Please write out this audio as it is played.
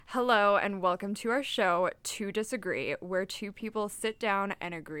Hello, and welcome to our show, To Disagree, where two people sit down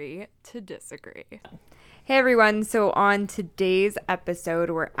and agree to disagree. Hey everyone, so on today's episode,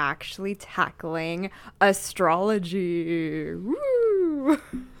 we're actually tackling astrology. Woo!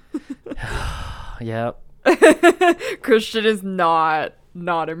 Yep. Christian is not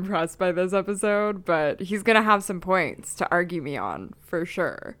impressed by this episode, but he's gonna have some points to argue me on, for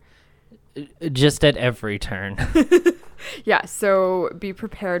sure. Just at every turn. Yeah, so be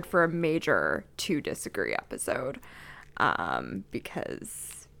prepared for a major To Disagree episode.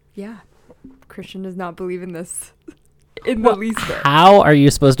 Because, yeah, Christian does not believe in this in the least bit. How are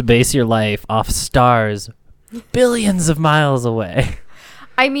you supposed to base your life off stars billions of miles away?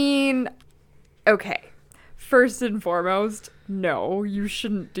 I mean, okay. First and foremost, no, you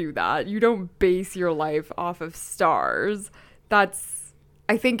shouldn't do that. You don't base your life off of stars.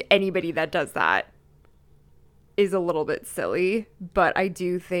 I think anybody that does that is a little bit silly, but I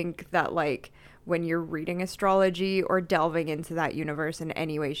do think that, like, when you're reading astrology or delving into that universe in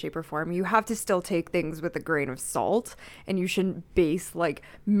any way, shape, or form, you have to still take things with a grain of salt, and you shouldn't base, like,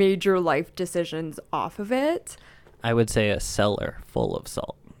 major life decisions off of it. I would say a cellar full of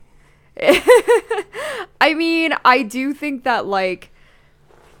salt. I mean, I do think that, like,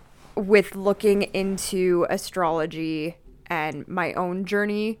 with looking into astrology and my own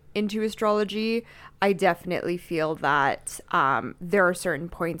journey into astrology, I definitely feel that there are certain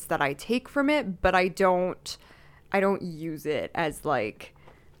points that I take from it, but I don't use it as, like,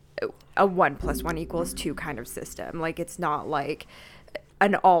 a 1 + 1 = 2 kind of system. Like, it's not like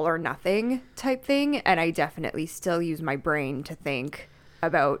an all or nothing type thing, and I definitely still use my brain to think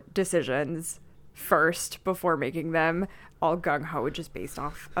about decisions first before making them all gung-ho just based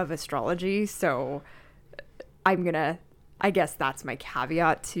off of astrology. So I guess that's my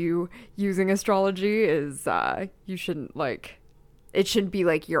caveat to using astrology is you shouldn't, like, it shouldn't be,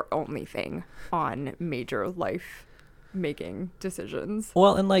 like, your only thing on major life making decisions.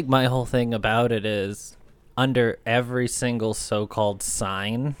 Well, and, like, my whole thing about it is under every single so-called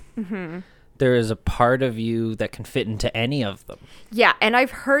sign, there is a part of you that can fit into any of them. Yeah, and I've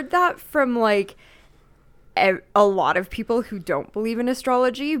heard that from, like, a lot of people who don't believe in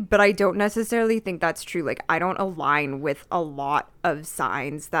astrology, but I don't necessarily think that's true. Like, I don't align with a lot of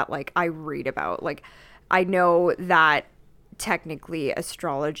signs that, like, I read about. Like, I know that technically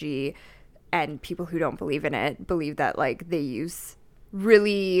astrology and people who don't believe in it believe that, like, they use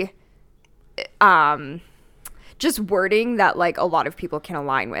really just wording that, like, a lot of people can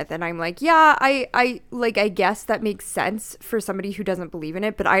align with. And I'm like, yeah, I guess that makes sense for somebody who doesn't believe in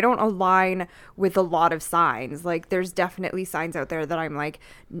it, but I don't align with a lot of signs. Like, there's definitely signs out there that I'm like,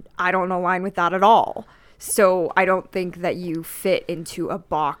 I don't align with that at all. So I don't think that you fit into a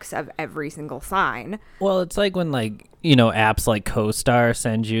box of every single sign. Well, it's like when, like, you know, apps like CoStar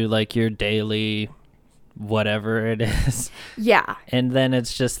send you, like, your daily whatever it is. Yeah. And then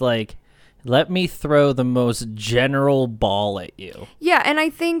it's just like, let me throw the most general ball at you. Yeah, and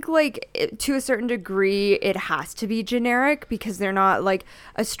I think, like, to a certain degree, it has to be generic because they're not, like,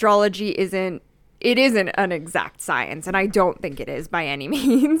 astrology isn't an exact science, and I don't think it is by any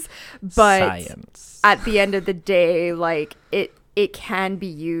means. But science. At the end of the day, like, it can be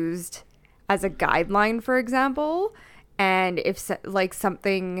used as a guideline, for example. And if, like,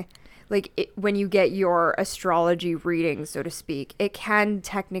 something... like, when you get your astrology reading, so to speak, it can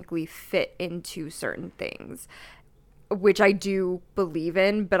technically fit into certain things, which I do believe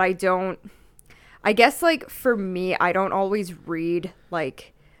in, but I guess, like, for me, I don't always read,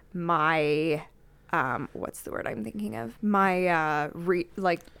 like, my, what's the word I'm thinking of? My,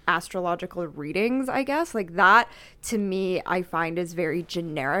 like, astrological readings, I guess. Like, that, to me, I find is very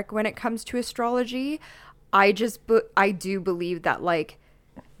generic when it comes to astrology. I do believe that, like,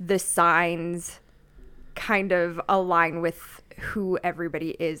 the signs kind of align with who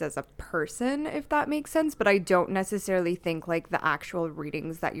everybody is as a person, if that makes sense. But I don't necessarily think, like, the actual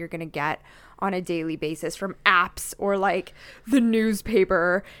readings that you're going to get on a daily basis from apps or, like, the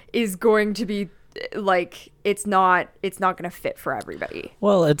newspaper is going to be, like, it's not going to fit for everybody.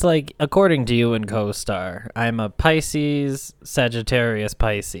 Well, it's like, according to you and CoStar, I'm a Pisces, Sagittarius,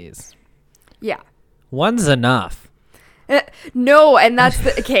 Pisces. Yeah. One's enough. No, and that's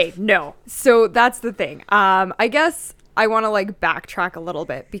no. So that's the thing. I guess I want to, like, backtrack a little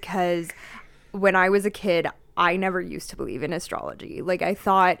bit because when I was a kid, I never used to believe in astrology. Like, I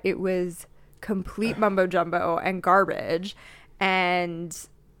thought it was complete mumbo jumbo and garbage. And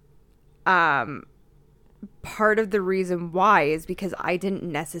part of the reason why is because I didn't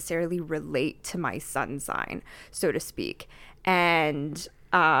necessarily relate to my sun sign, so to speak. And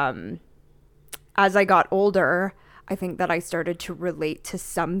as I got older, I think that I started to relate to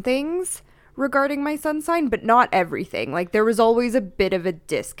some things regarding my sun sign, but not everything. Like there was always a bit of a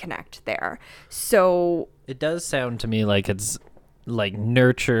disconnect there. So it does sound to me like it's like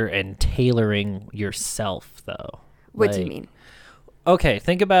nurture and tailoring yourself, though. What do you mean? Okay,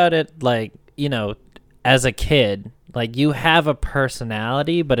 think about it like, as a kid, like you have a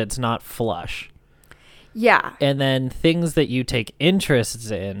personality, but it's not flush. Yeah. And then things that you take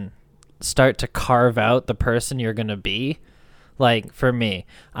interests in start to carve out the person you're going to be. Like for me,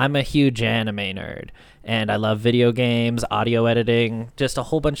 I'm a huge anime nerd and I love video games, audio editing, just a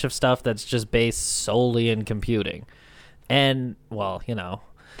whole bunch of stuff that's just based solely in computing. And, well,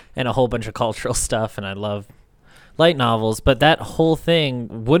 and a whole bunch of cultural stuff. And I love light novels, but that whole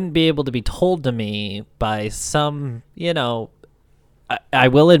thing wouldn't be able to be told to me by some, I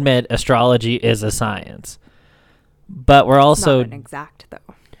will admit astrology is a science, but we're also not an exact though.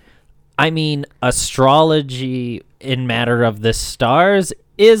 I mean, astrology in matter of the stars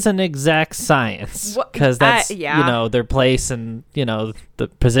is an exact science because that's, their place and, the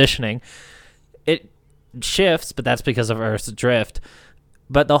positioning. It shifts, but that's because of Earth's drift.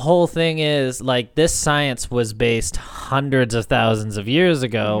 But the whole thing is, like, this science was based hundreds of thousands of years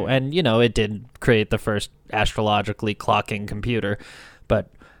ago, and, it did create the first astrologically clocking computer, but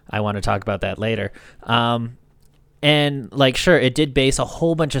I want to talk about that later. And, like, sure, it did base a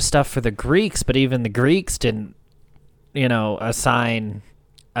whole bunch of stuff for the Greeks, but even the Greeks didn't, assign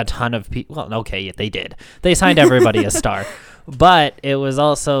a ton of people. Well, okay, they did. They assigned everybody a star. But it was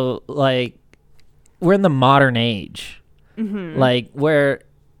also, like, we're in the modern age. Mm-hmm. Like, where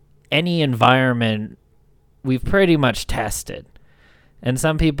any environment we've pretty much tested. And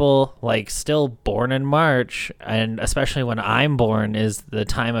some people, like, still born in March, and especially when I'm born, is the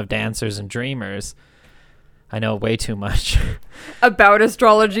time of dancers and dreamers. I know way too much. About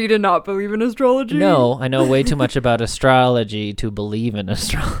astrology to not believe in astrology? No, I know way too much about astrology to believe in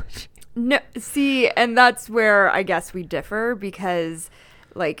astrology. No, see, and that's where I guess we differ because,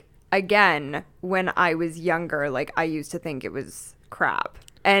 like, again, when I was younger, like, I used to think it was crap.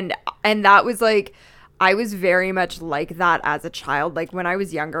 And that was, like, I was very much like that as a child. Like, when I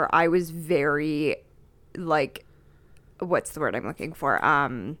was younger, I was very, like, what's the word I'm looking for?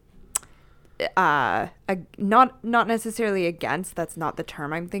 Not necessarily against, that's not the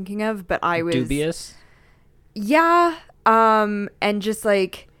term I'm thinking of, but I was dubious. Yeah. And just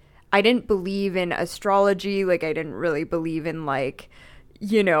like I didn't believe in astrology, like I didn't really believe in like,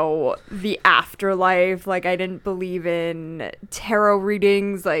 the afterlife, like I didn't believe in tarot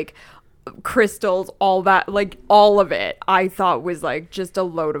readings, like crystals, all that, like all of it I thought was like just a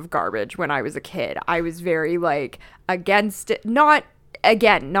load of garbage when I was a kid. I was very like against it, not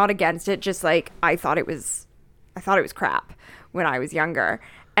against it, just like I thought it was crap when I was younger.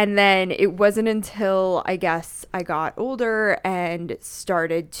 And then it wasn't until I guess I got older and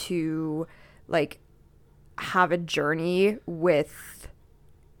started to like have a journey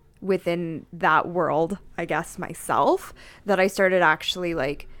within that world, I guess myself, that I started actually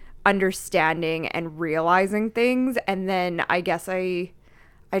like understanding and realizing things. And then I guess I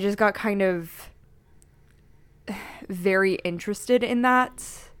just got kind of very interested in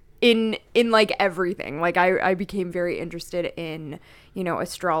that in like everything. Like I became very interested in,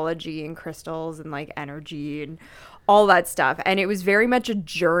 astrology and crystals and like energy and all that stuff. And it was very much a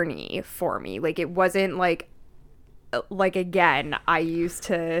journey for me. Like it wasn't like again, I used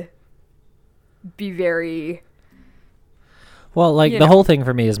to be very the whole thing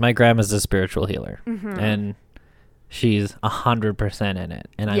for me is my grandma's a spiritual healer, and she's 100% in it,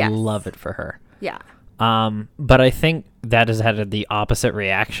 and I love it for her. Yeah. But I think that has had the opposite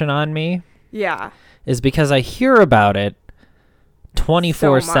reaction on me. Yeah. Is because I hear about it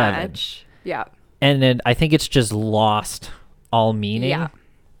 24/7. So much. Yeah. And then I think it's just lost all meaning. Yeah.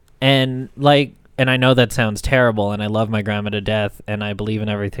 And I know that sounds terrible, and I love my grandma to death, and I believe in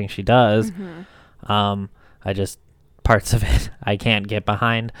everything she does. I just, parts of it I can't get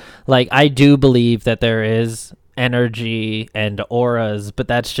behind. Like, I do believe that there is energy and auras, but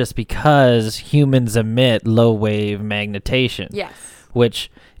that's just because humans emit low wave magnetation. Yes.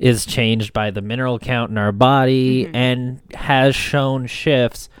 Which is changed by the mineral count in our body and has shown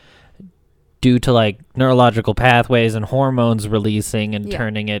shifts due to like neurological pathways and hormones releasing and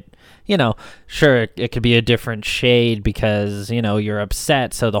turning it, sure, it could be a different shade because, you're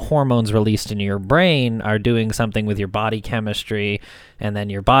upset. So the hormones released into your brain are doing something with your body chemistry, and then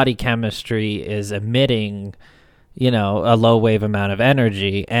your body chemistry is emitting, a low wave amount of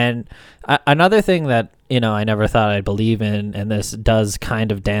energy. And another thing that, I never thought I'd believe in, and this does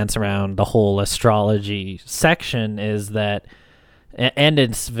kind of dance around the whole astrology section, is that and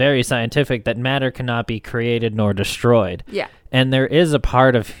it's very scientific that matter cannot be created nor destroyed. Yeah. And there is a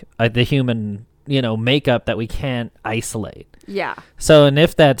part of the human, makeup that we can't isolate. Yeah. So, and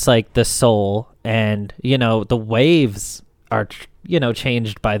if that's like the soul and, the waves are,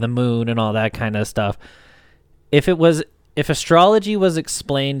 changed by the moon and all that kind of stuff. If astrology was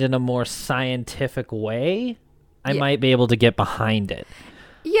explained in a more scientific way, I might be able to get behind it.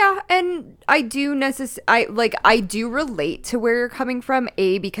 Yeah, and I do I do relate to where you're coming from,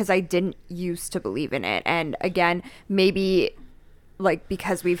 because I didn't used to believe in it. And again, maybe like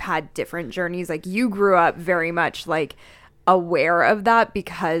because we've had different journeys, like you grew up very much like aware of that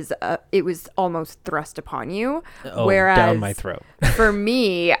because it was almost thrust upon you. Oh, whereas down my throat. For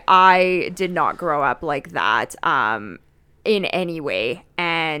me, I did not grow up like that in any way.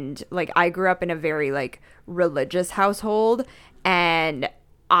 And like I grew up in a very like religious household, and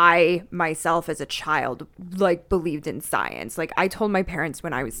I myself as a child like believed in science. Like I told my parents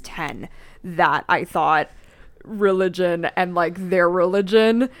when I was 10 that I thought religion and like their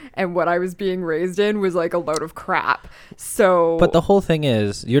religion and what I was being raised in was like a load of crap. So but the whole thing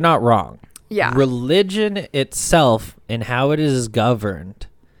is, you're not wrong. Yeah. Religion itself and how it is governed,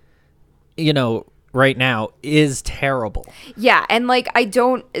 right now is terrible. Yeah, and like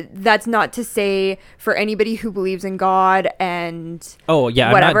that's not to say for anybody who believes in God and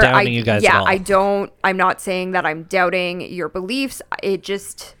whatever, I'm not doubting you guys at all. I'm not saying that I'm doubting your beliefs. It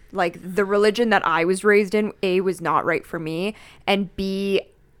just like the religion that I was raised in, A, was not right for me, and B,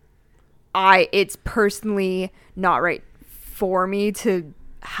 it's personally not right for me to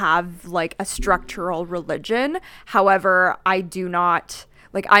have like a structural religion. However, I do not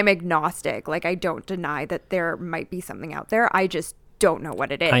like, I'm agnostic. Like, I don't deny that there might be something out there. I just don't know what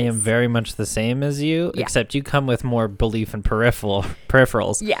it is. I am very much the same as you, except you come with more belief in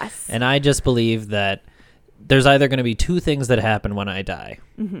peripherals. Yes. And I just believe that there's either going to be two things that happen when I die.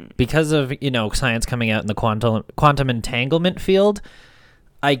 Mm-hmm. Because of, science coming out in the quantum entanglement field,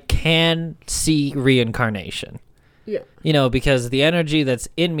 I can see reincarnation. Yeah. Because the energy that's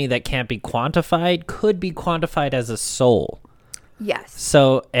in me that can't be quantified could be quantified as a soul. Yes.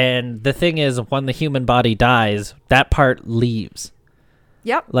 So, and the thing is, when the human body dies, that part leaves.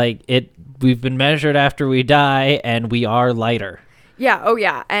 Yep. Like we've been measured after we die, and we are lighter. Yeah. Oh,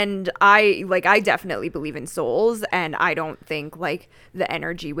 yeah. And I definitely believe in souls, and I don't think like the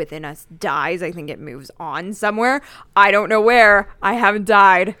energy within us dies. I think it moves on somewhere. I don't know where. I haven't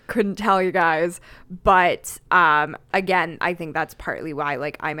died. Couldn't tell you guys. But again, I think that's partly why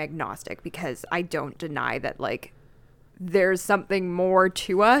like I'm agnostic, because I don't deny that like there's something more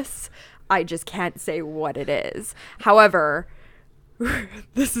to us. I just can't say what it is. However,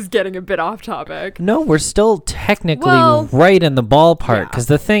 this is getting a bit off topic. No, we're still technically right in the ballpark. Because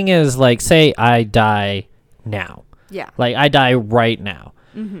the thing is, like, say I die now. Yeah. Like, I die right now.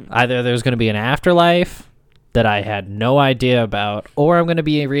 Mm-hmm. Either there's going to be an afterlife that I had no idea about, or I'm going to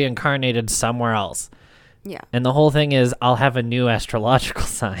be reincarnated somewhere else. Yeah. And the whole thing is, I'll have a new astrological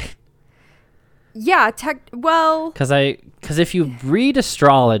sign. Yeah, because if you read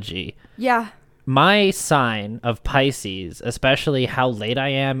astrology, my sign of Pisces, especially how late I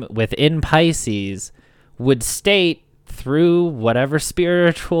am within Pisces, would state through whatever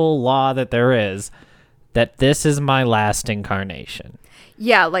spiritual law that there is that this is my last incarnation.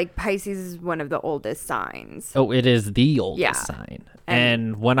 Yeah, like Pisces is one of the oldest signs. Oh, it is the oldest sign.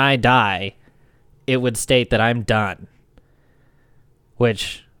 And when I die, it would state that I'm done,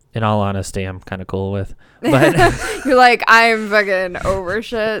 which, in all honesty, I'm kind of cool with. But you're like, I'm fucking over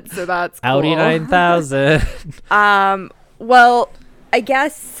shit, so that's cool. Audi 9000. Well, I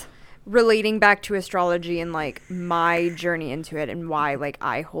guess relating back to astrology and like my journey into it and why like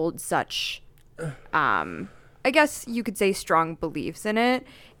I hold such I guess you could say strong beliefs in it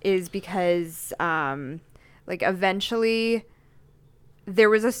is because like eventually there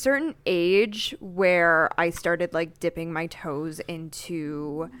was a certain age where I started like dipping my toes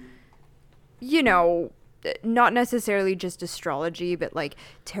into, not necessarily just astrology, but like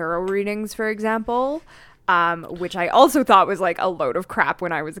tarot readings, for example, which I also thought was like a load of crap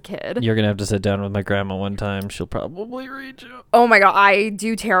when I was a kid. You're going to have to sit down with my grandma one time. She'll probably read you. Oh my God. I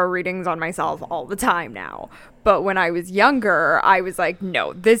do tarot readings on myself all the time now. But when I was younger, I was like,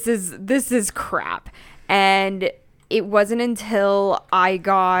 no, this is crap. And it wasn't until I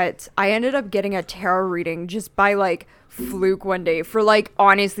ended up getting a tarot reading just by like fluke one day for like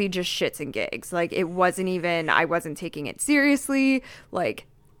honestly just shits and gigs. Like it wasn't even, I wasn't taking it seriously, like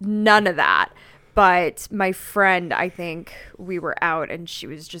none of that. But my friend, I think we were out and she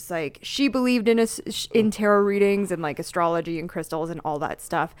was just like, she believed in tarot readings and like astrology and crystals and all that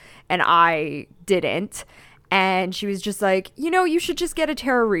stuff. And I didn't. And she was just like, you know, you should just get a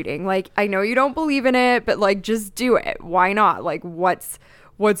tarot reading. Like, I know you don't believe in it, but like, just do it. Why not? Like, what's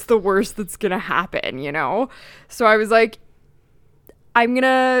the worst that's gonna happen, you know? So I was like, I'm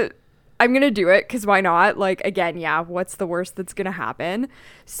gonna do it, because why not? Like, again, yeah, what's the worst that's gonna happen?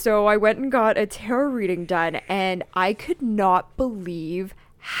 So I went and got a tarot reading done, and I could not believe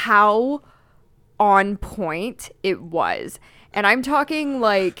how on point it was. And I'm talking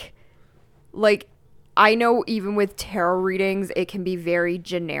like I know even with tarot readings, it can be very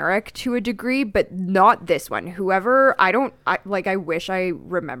generic to a degree, but not this one. I wish I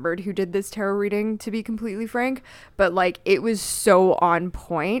remembered who did this tarot reading, to be completely frank, but like, it was so on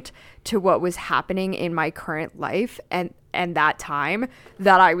point to what was happening in my current life and that time,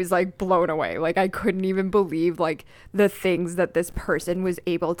 that I was like blown away. Like, I couldn't even believe like the things that this person was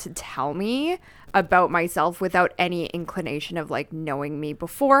able to tell me about myself without any inclination of like knowing me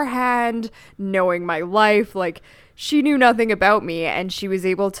beforehand, knowing my life. Like, she knew nothing about me, and she was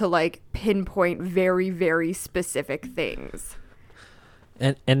able to like pinpoint very, very specific things.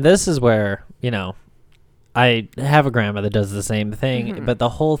 And this is where, you know, I have a grandma that does the same thing, Mm-hmm. but the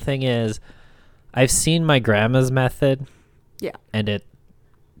whole thing is, I've seen my grandma's method. Yeah. And it,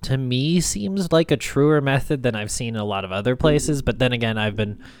 to me, seems like a truer method than I've seen in a lot of other places. But then again, I've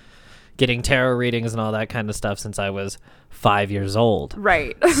been getting tarot readings and all that kind of stuff since I was 5 years old.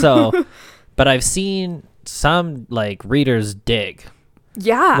 Right. So, but I've seen some like readers dig.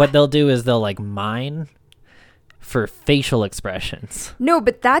 Yeah. What they'll do is they'll like mine for facial expressions. No,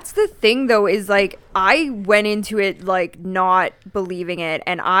 but that's the thing though, is like, I went into it like not believing it,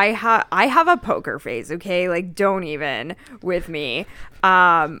 and I have a poker face, okay? Like, don't even with me.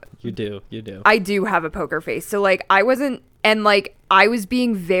 You do. I do have a poker face. So like, I wasn't, and like, I was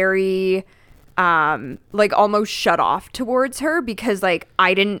being very like almost shut off towards her, because like,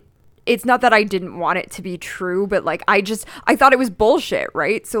 it's not that I didn't want it to be true, but like, I thought it was bullshit,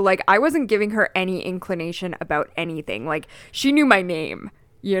 right? So like, I wasn't giving her any inclination about anything. Like, she knew my name,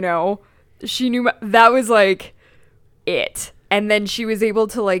 you know? She knew that was like it. And then she was able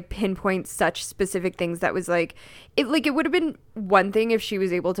to like pinpoint such specific things that was like, it would have been one thing if she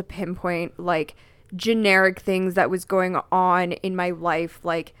was able to pinpoint like generic things that was going on in my life,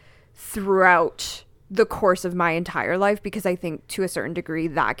 like throughout the course of my entire life, because I think to a certain degree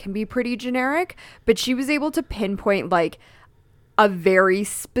that can be pretty generic. But she was able to pinpoint like a very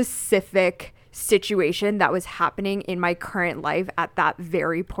specific situation that was happening in my current life at that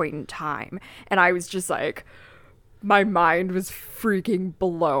very point in time. And I was just like, my mind was freaking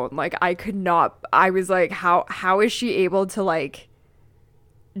blown. Like, I was like, how is she able to like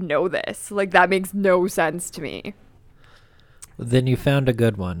know this? Like, that makes no sense to me. Then you found a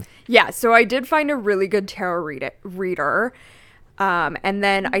good one. Yeah, so I did find a really good tarot reader. And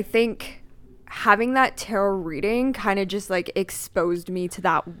then I think having that tarot reading kind of just like exposed me to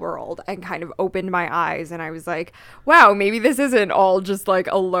that world and kind of opened my eyes. And I was like, wow, maybe this isn't all just like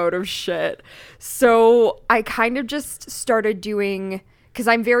a load of shit. So I kind of just started doing, because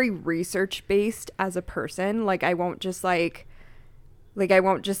I'm very research based as a person. Like, I won't just I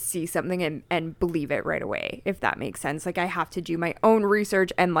won't just see something and believe it right away, if that makes sense. Like, I have to do my own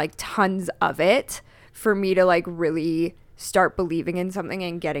research and like tons of it for me to like really start believing in something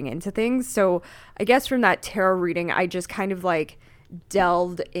and getting into things. So I guess from that tarot reading, I just kind of like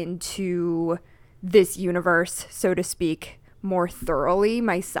delved into this universe, so to speak, more thoroughly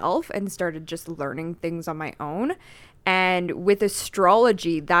myself, and started just learning things on my own. And with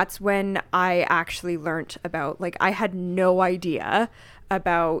astrology, that's when I actually learned about, like, I had no idea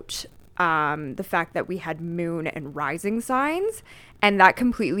about the fact that we had moon and rising signs, and that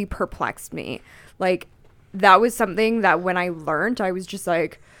completely perplexed me. Like, that was something that when I learned, I was just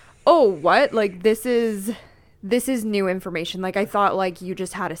like, oh, what? Like, this is new information. Like, I thought like you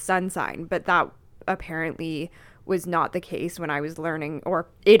just had a sun sign, but that apparently was not the case when I was learning, or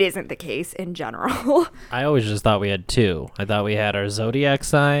it isn't the case in general. I always just thought we had two. I thought we had our zodiac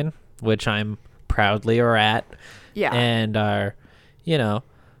sign, which I'm proudly a rat. Yeah. And our,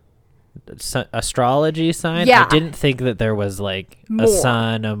 astrology sign. Yeah. I didn't think that there was like More. a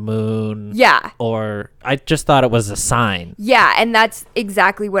sun, a moon. Yeah. Or I just thought it was a sign. Yeah, and that's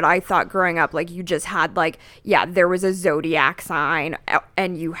exactly what I thought growing up. Like, you just had like, yeah, there was a zodiac sign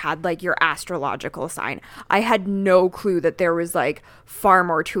and you had like your astrological sign. I had no clue that there was like far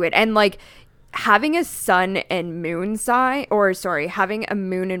more to it. And like, having a sun and moon sign, or sorry, having a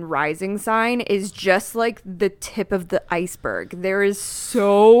moon and rising sign is just like the tip of the iceberg. There is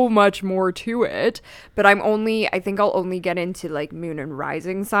so much more to it, but I think I'll only get into like moon and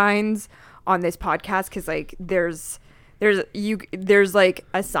rising signs on this podcast, because like there's like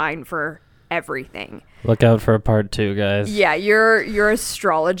a sign for everything. Look out for a part 2, guys. Yeah, your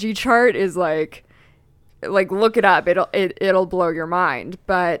astrology chart is like look it up. It'll blow your mind.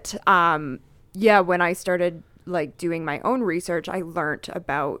 But yeah, when I started like doing my own research, I learned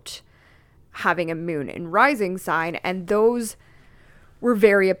about having a moon and rising sign, and those were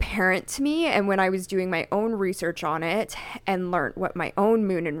very apparent to me. And when I was doing my own research on it and learned what my own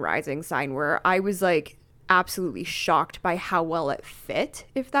moon and rising sign were, I was like absolutely shocked by how well it fit,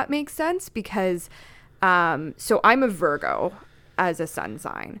 if that makes sense. Because so I'm a Virgo as a sun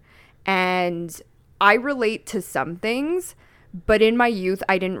sign, and I relate to some things, but in my youth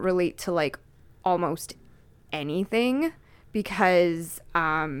I didn't relate to like almost anything, because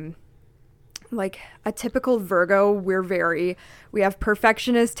like a typical Virgo, we have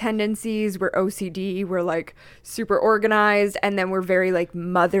perfectionist tendencies, we're OCD, we're like super organized, and then we're very like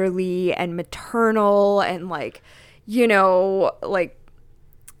motherly and maternal and like, you know, like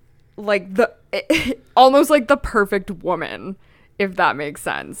the almost like the perfect woman, if that makes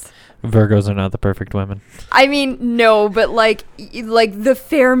sense. Virgos are not the perfect women. I mean, no, but like the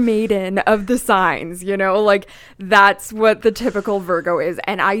fair maiden of the signs, you know, like that's what the typical Virgo is.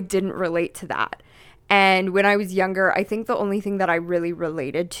 And I didn't relate to that. And when I was younger, I think the only thing that I really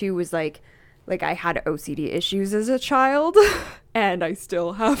related to was like I had OCD issues as a child, and I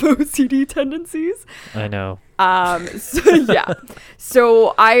still have OCD tendencies. I know. So yeah.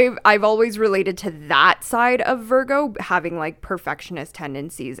 So I've always related to that side of Virgo, having like perfectionist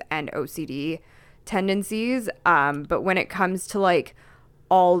tendencies and OCD tendencies. But when it comes to like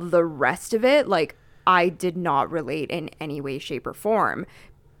all the rest of it, like I did not relate in any way, shape, or form.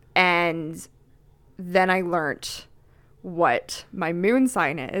 And then I learned what my moon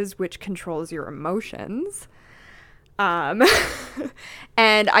sign is, which controls your emotions. And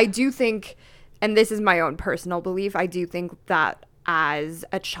I do think, and this is my own personal belief, I do think that as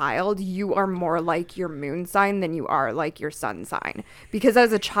a child, you are more like your moon sign than you are like your sun sign. Because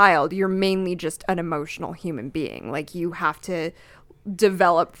as a child, you're mainly just an emotional human being. Like you have to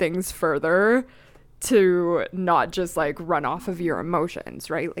develop things further to not just like run off of your emotions,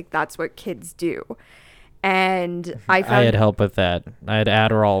 right? Like that's what kids do. And I had help with that. I had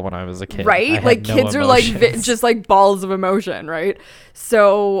Adderall when I was a kid. Right? Like kids are like just like balls of emotion, right?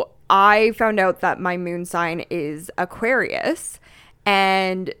 So I found out that my moon sign is Aquarius,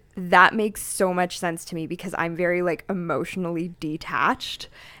 and that makes so much sense to me because I'm very like emotionally detached,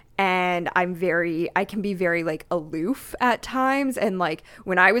 and I can be very like aloof at times. And like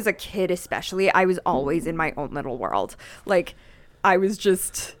when I was a kid especially, I was always in my own little world. Like I was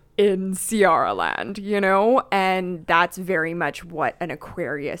just in Ciara land, you know, and that's very much what an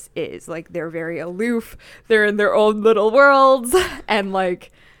Aquarius is. Like they're very aloof, they're in their own little worlds, and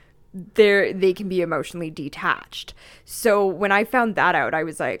like they can be emotionally detached. So when I found that out, I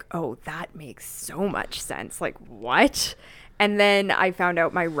was like, oh, that makes so much sense. Like what? And then I found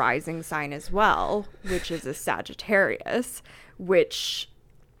out my rising sign as well, which is a Sagittarius, which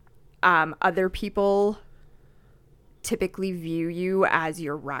other people typically view you as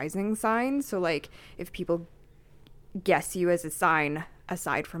your rising sign. So like if people guess you as a sign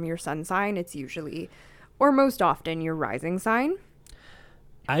aside from your sun sign, it's usually or most often your rising sign.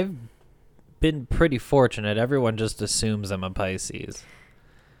 I've been pretty fortunate. Everyone just assumes I'm a Pisces.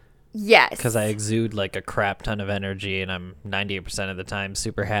 Yes. Because I exude like a crap ton of energy, and I'm 98% of the time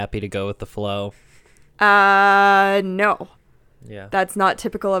super happy to go with the flow. No. Yeah. That's not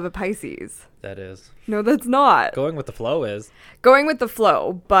typical of a Pisces. That is. No, that's not. Going with the flow is. Going with the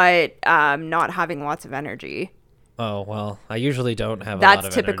flow, but not having lots of energy. Oh, well, I usually don't have a lot of energy.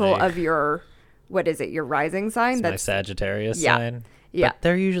 That's typical of your, what is it, your rising sign? That's my Sagittarius sign. Yeah. But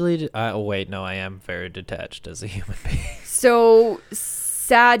they're usually, wait, no, I am very detached as a human being. So,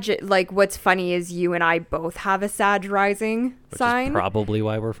 like what's funny is you and I both have a Sag rising sign. Which is probably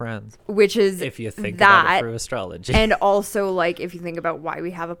why we're friends. Which is if you think about it through astrology. And also like if you think about why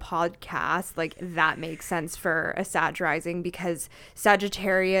we have a podcast, like that makes sense for a Sag rising, because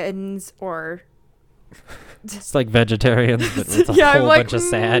Sagittarians or it's like vegetarians, but it's a whole bunch of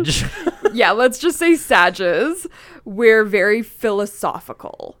Sag. Yeah, let's just say Sages. We're very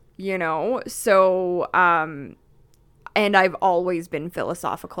philosophical, you know? So, and I've always been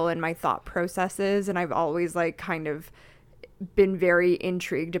philosophical in my thought processes, and I've always like kind of been very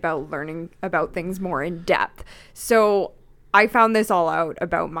intrigued about learning about things more in depth. So I found this all out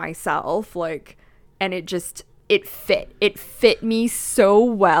about myself, like, and it fit me so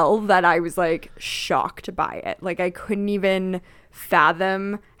well that I was like shocked by it. Like I couldn't even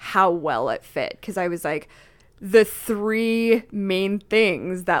fathom how well it fit, because I was like, the three main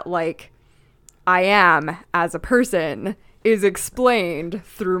things that like I am as a person is explained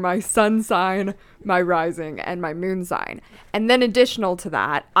through my sun sign, my rising, and my moon sign. And then additional to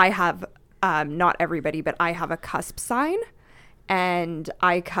that, I have, not everybody, but I have a cusp sign, and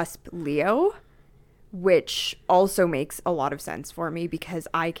I cusp Leo, which also makes a lot of sense for me because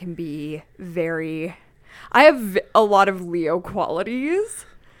I can be I have a lot of Leo qualities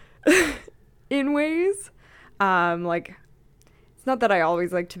in ways. Like, it's not that I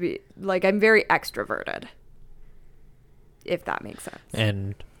always like to be, like, I'm very extroverted, if that makes sense.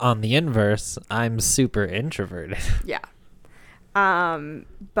 And on the inverse, I'm super introverted. Yeah.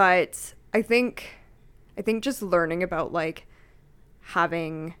 But I think just learning about, like,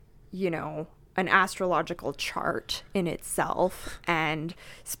 having, you know, an astrological chart in itself, and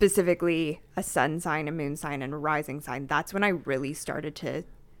specifically a sun sign, a moon sign, and a rising sign, that's when I really started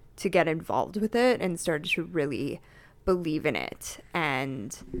to get involved with it and started to really believe in it.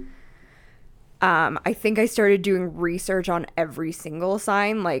 And I think I started doing research on every single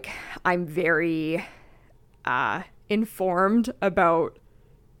sign. Like, I'm very informed about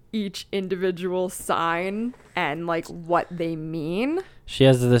each individual sign and, like, what they mean. She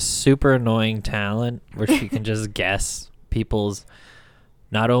has this super annoying talent where she can just guess people's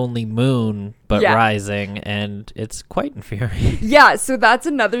not only moon but rising, and it's quite infuriating. Yeah, so that's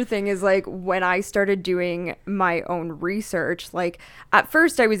another thing is, like, when I started doing my own research, like, at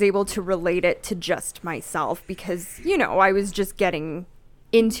first I was able to relate it to just myself because, you know, I was just getting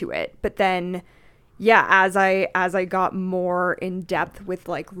into it. But then, yeah, as I got more in depth with,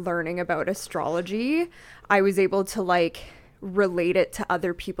 like, learning about astrology, I was able to, like, relate it to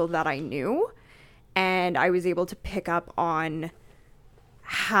other people that I knew, and I was able to pick up on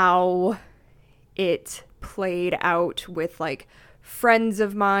how it played out with, like, friends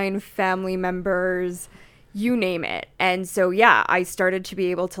of mine, family members, you name it. And so, yeah, I started to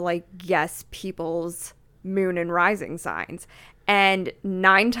be able to, like, guess people's moon and rising signs. And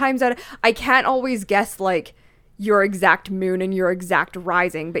 9 times out of, I can't always guess, like, your exact moon and your exact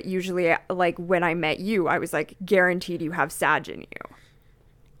rising, but usually, like, when I met you, I was like, guaranteed you have Sag in you.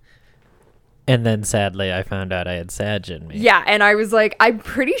 And then sadly, I found out I had Sag in me. Yeah, and I was like, I'm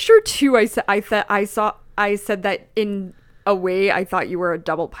pretty sure too. I said that in a way I thought you were a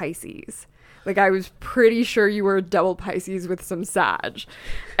double Pisces. Like, I was pretty sure you were a double Pisces with some Sag,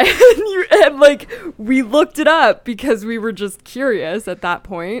 and like, we looked it up because we were just curious at that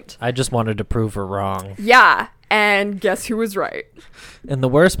point. I just wanted to prove her wrong. Yeah, and guess who was right? And the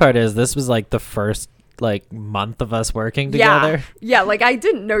worst part is, this was like the first, like, month of us working together. Yeah, like, I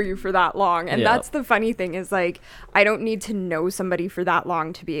didn't know you for that long, and that's the funny thing is, like, I don't need to know somebody for that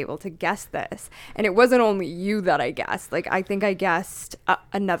long to be able to guess this. And it wasn't only you that I guessed. Like, I think I guessed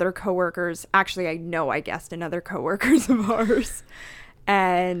another coworker's, actually I know I guessed another coworker's of ours,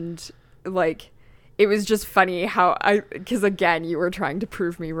 and, like, it was just funny how because again, you were trying to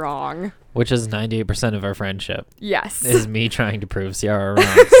prove me wrong. Which is 98% of our friendship. Yes. Is me trying to prove Ciara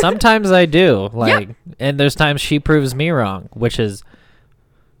wrong. Sometimes I do. Like, and there's times she proves me wrong, which is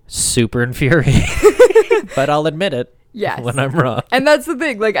super infuriating. But I'll admit it. Yes. When I'm wrong. And that's the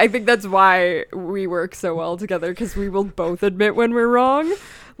thing. Like, I think that's why we work so well together, because we will both admit when we're wrong.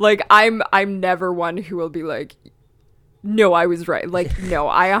 Like, I'm never one who will be like, no, I was right. Like, no,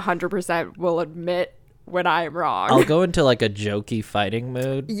 I 100% will admit when I'm wrong. I'll go into, like, a jokey fighting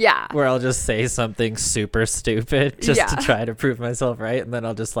mood. Yeah. Where I'll just say something super stupid just to try to prove myself right. And then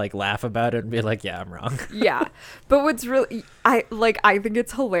I'll just, like, laugh about it and be like, yeah, I'm wrong. Yeah. But what's really, I think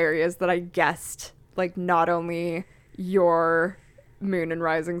it's hilarious that I guessed, like, not only your moon and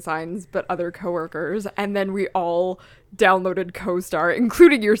rising signs, but other coworkers. And then we all downloaded CoStar,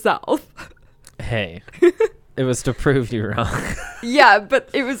 including yourself. Hey. It was to prove you wrong. Yeah, but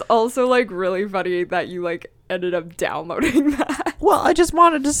it was also, like, really funny that you, like, ended up downloading that. Well, I just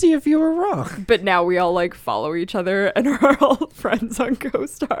wanted to see if you were wrong. But now we all, like, follow each other and are all friends on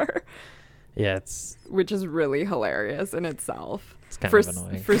CoStar. Yeah, which is really hilarious in itself. It's kind of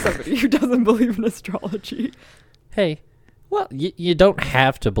annoying. For somebody who doesn't believe in astrology. Hey. Well, you don't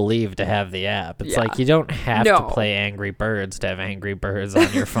have to believe to have the app. It's like you don't have to play Angry Birds to have Angry Birds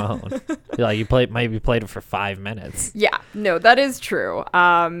on your phone. Like, you maybe played it for 5 minutes. Yeah, no, that is true.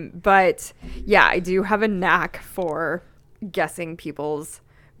 But yeah, I do have a knack for guessing people's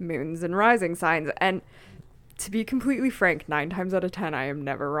moons and rising signs. And to be completely frank, 9 times out of 10, I am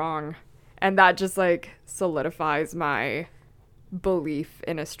never wrong. And that just, like, solidifies my belief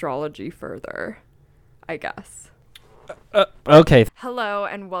in astrology further, I guess. Okay. Hello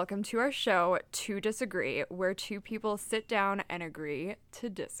and welcome to our show, To Disagree, where two people sit down and agree to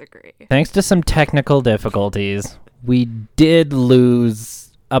disagree. Thanks to some technical difficulties, we did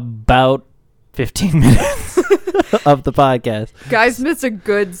lose about 15 minutes. of the podcast. Guys missed a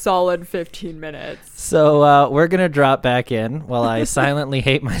good solid 15 minutes. So we're going to drop back in while I silently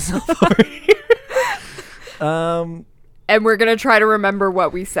hate myself over here. And we're going to try to remember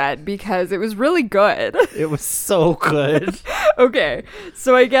what we said because it was really good. It was so good. Okay.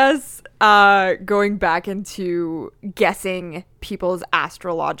 So I guess going back into guessing people's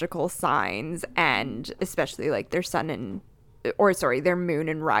astrological signs and especially like their their moon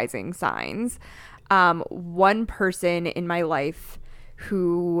and rising signs. One person in my life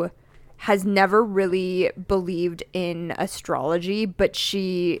who has never really believed in astrology, but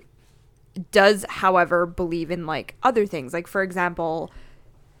she does, however, believe in like other things. Like, for example,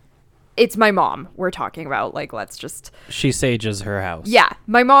 it's my mom we're talking about. Like, she sages her house. Yeah.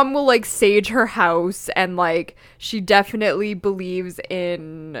 My mom will like sage her house and like she definitely believes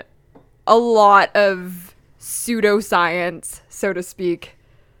in a lot of pseudoscience, so to speak,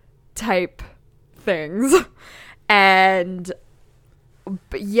 type things.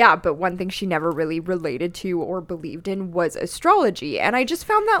 But one thing she never really related to or believed in was astrology. And I just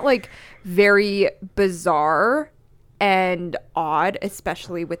found that like very bizarre and odd,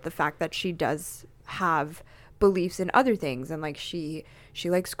 especially with the fact that she does have beliefs in other things. And like she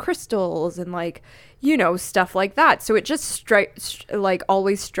likes crystals and like, you know, stuff like that. So it just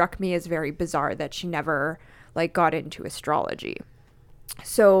always struck me as very bizarre that she never like got into astrology.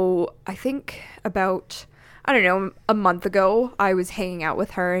 So I think about, I don't know, a month ago, I was hanging out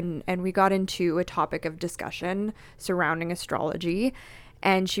with her and we got into a topic of discussion surrounding astrology.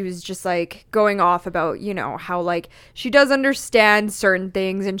 And she was just like going off about, you know, how like she does understand certain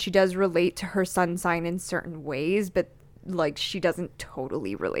things and she does relate to her sun sign in certain ways, but like she doesn't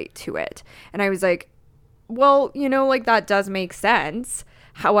totally relate to it. And I was like, well, you know, like that does make sense.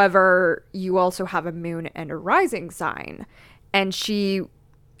 However, you also have a moon and a rising sign. And she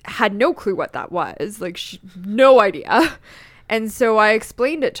had no clue what that was. Like, no idea. And so I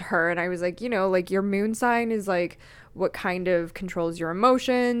explained it to her and I was like, you know, like your moon sign is like what kind of controls your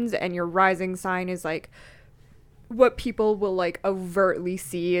emotions, and your rising sign is like what people will like overtly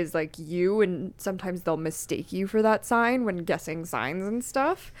see as like you, and sometimes they'll mistake you for that sign when guessing signs and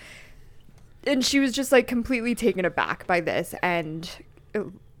stuff. And she was just like completely taken aback by this and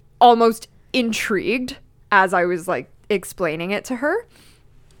almost intrigued as I was like explaining it to her.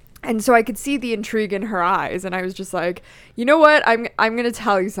 And so I could see the intrigue in her eyes, and I was just like, you know what? I'm going to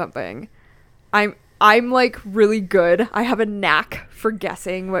tell you something. I'm like really good. I have a knack for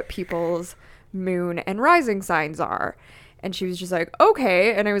guessing what people's moon and rising signs are. And she was just like,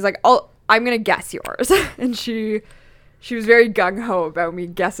 okay. And I was like, I'm going to guess yours. And she was very gung-ho about me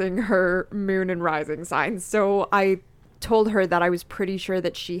guessing her moon and rising signs. So I told her that I was pretty sure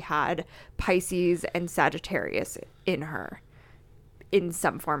that she had Pisces and Sagittarius in her in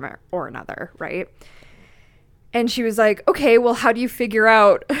some form or another, right? And she was like, okay, well, how do you figure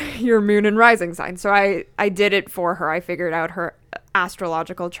out your moon and rising sign? So I did it for her. I figured out her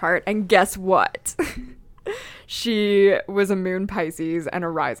astrological chart, and guess what? She was a moon Pisces and a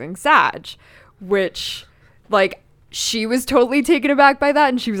rising Sag, which like she was totally taken aback by that.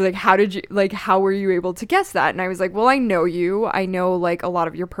 And she was like, how were you able to guess that? And I was like, well, I know you. I know like a lot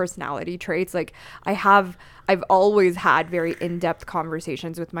of your personality traits. Like I've always had very in-depth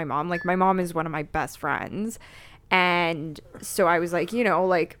conversations with my mom. Like my mom is one of my best friends. And so I was like, you know,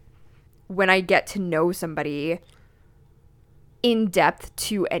 like when I get to know somebody in depth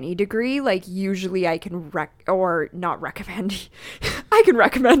to any degree, like usually I can I can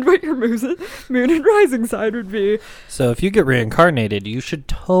recommend what your moon and rising sign would be. So if you get reincarnated, you should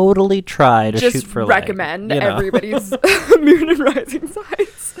totally try to just shoot for recommend like, everybody's moon and rising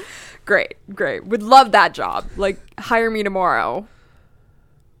signs. Great. Would love that job. Like hire me tomorrow.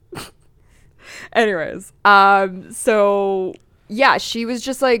 Anyways, so yeah, she was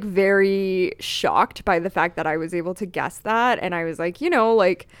just like very shocked by the fact that I was able to guess that. And I was like, you know,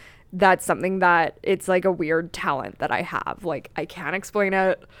 like that's something that it's like a weird talent that I have. Like I can't explain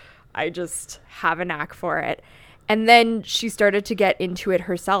it. I just have a knack for it. And then she started to get into it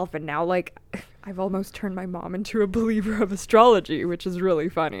herself. And now like I've almost turned my mom into a believer of astrology, which is really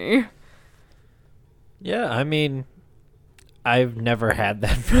funny. Yeah, I mean, I've never had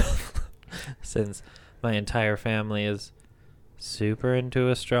that problem since my entire family is super into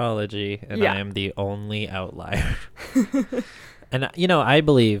astrology, and I am the only outlier. And, you know, I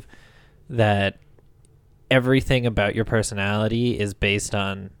believe that everything about your personality is based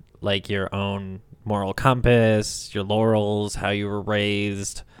on, like, your own moral compass, your laurels, how you were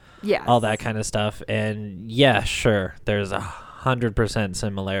raised, all that kind of stuff. And, yeah, sure, there's 100%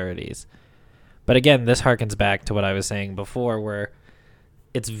 similarities. But, again, this harkens back to what I was saying before, where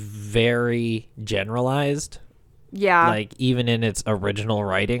it's very generalized. Yeah. Like, even in its original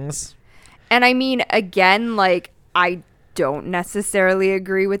writings. And I mean, again, like, I don't necessarily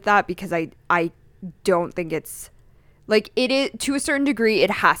agree with that because I don't think it's, like, it is, to a certain degree, it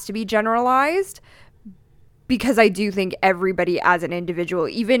has to be generalized because I do think everybody as an individual,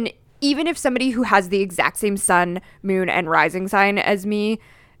 even if somebody who has the exact same sun, moon, and rising sign as me,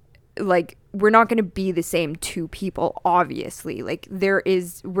 like, we're not going to be the same two people, obviously. Like,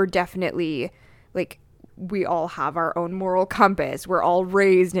 we're definitely, like, we all have our own moral compass. We're all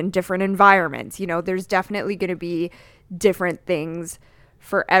raised in different environments. You know, there's definitely going to be different things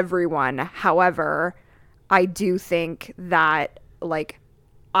for everyone. However, I do think that, like,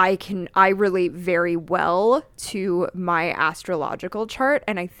 I relate very well to my astrological chart,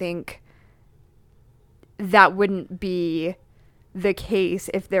 and I think that wouldn't be the case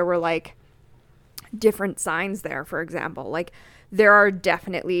if there were, like, different signs there, for example. Like, there are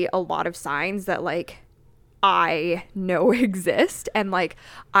definitely a lot of signs that, like, I know exist, and, like,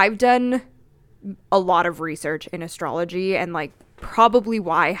 I've done a lot of research in astrology, and, like, probably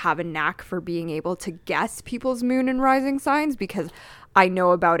why I have a knack for being able to guess people's moon and rising signs, because I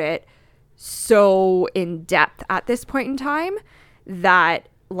know about it so in depth at this point in time that,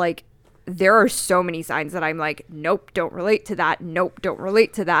 like, there are so many signs that I'm like, nope, don't relate to that. Nope, don't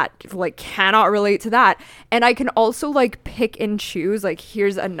relate to that. Like, cannot relate to that. And I can also, like, pick and choose. Like,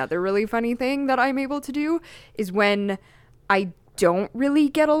 here's another really funny thing that I'm able to do is when I don't really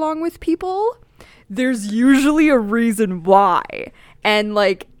get along with people, there's usually a reason why. And,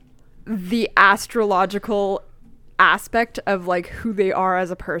 like, the astrological aspect of, like, who they are as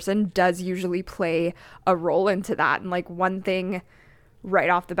a person does usually play a role into that. And, like, one thing right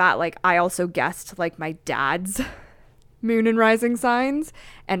off the bat, like, I also guessed, like, my dad's moon and rising signs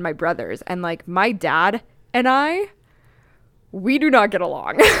and my brother's, and, like, my dad and we do not get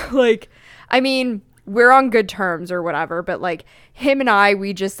along. Like, I mean, we're on good terms or whatever, but, like, him and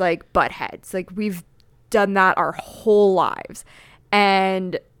we just, like, butt heads. Like, we've done that our whole lives.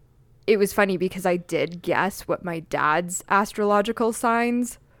 And it was funny because I did guess what my dad's astrological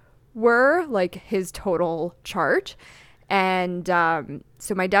signs were, like, his total chart. And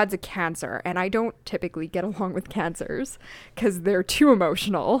so my dad's a Cancer, and I don't typically get along with Cancers because they're too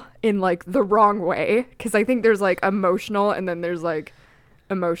emotional in, like, the wrong way. Because I think there's, like, emotional, and then there's, like,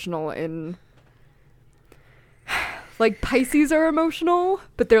 emotional in, like, Pisces are emotional,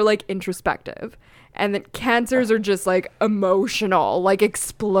 but they're, like, introspective. And then Cancers are just, like, emotional, like,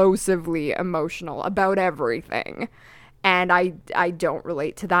 explosively emotional about everything. And I don't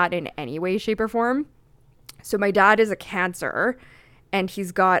relate to that in any way, shape, or form. So my dad is a Cancer, and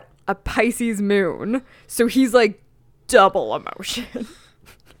he's got a Pisces moon. So he's, like, double emotion.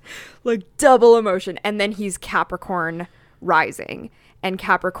 Like, double emotion. And then he's Capricorn rising. And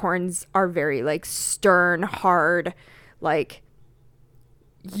Capricorns are very, like, stern, hard, like,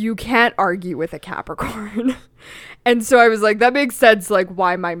 you can't argue with a Capricorn. And so I was like, that makes sense, like,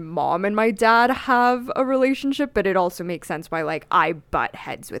 why my mom and my dad have a relationship, but it also makes sense why, like, I butt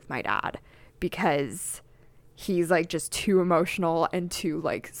heads with my dad, because he's, like, just too emotional and too,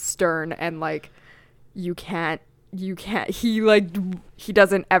 like, stern, and, like, you can't, he, like, he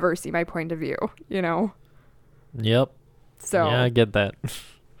doesn't ever see my point of view, you know? Yep. So yeah, I get that.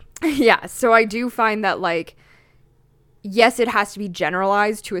 Yeah, so I do find that, like, yes, it has to be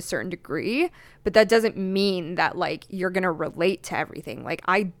generalized to a certain degree, but that doesn't mean that, like, you're going to relate to everything. Like,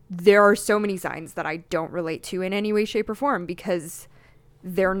 there are so many signs that I don't relate to in any way, shape, or form because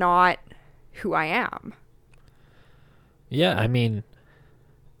they're not who I am. Yeah, I mean,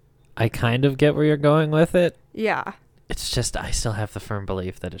 I kind of get where you're going with it. Yeah. It's just, I still have the firm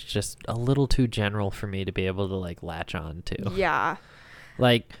belief that it's just a little too general for me to be able to, like, latch on to. Yeah.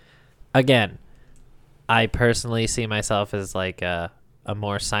 Like, again, I personally see myself as, like, a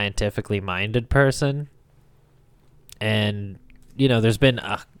more scientifically minded person. And, you know, there's been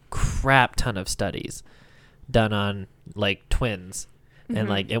a crap ton of studies done on, like, twins. Mm-hmm. And,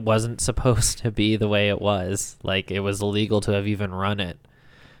 like, it wasn't supposed to be the way it was. Like, it was illegal to have even run it.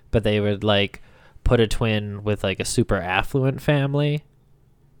 But they would, like, put a twin with, like, a super affluent family.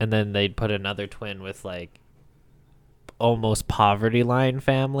 And then they'd put another twin with, like, almost poverty line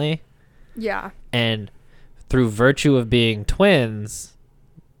family. Yeah. And through virtue of being twins,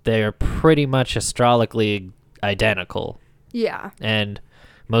 they're pretty much astrologically identical. Yeah. And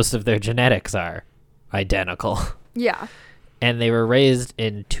most of their genetics are identical. Yeah. And they were raised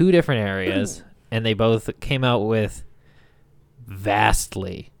in two different areas, and they both came out with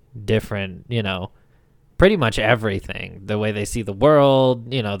vastly different, you know, pretty much everything. The way they see the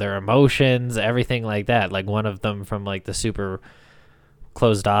world, you know, their emotions, everything like that. Like, one of them from, like, the super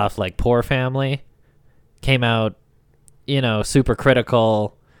closed off, like poor family, came out, super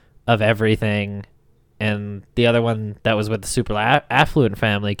critical of everything. And the other one that was with the super affluent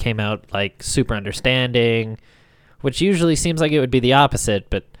family came out like super understanding, which usually seems like it would be the opposite,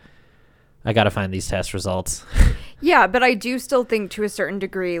 but I got to find these test results. Yeah, but I do still think to a certain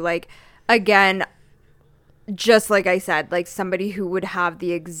degree, like, again, just like I said, like somebody who would have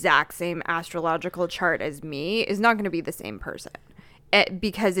the exact same astrological chart as me is not going to be the same person.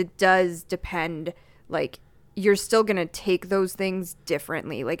 Because it does depend, like, you're still going to take those things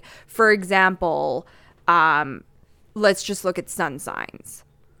differently. Like, for example, let's just look at sun signs,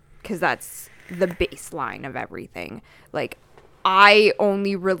 because that's the baseline of everything. Like, I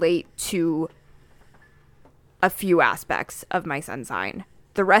only relate to a few aspects of my sun sign.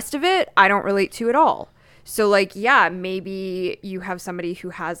 The rest of it, I don't relate to at all. So, like, yeah, maybe you have somebody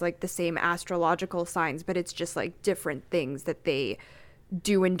who has, like, the same astrological signs, but it's just, like, different things that they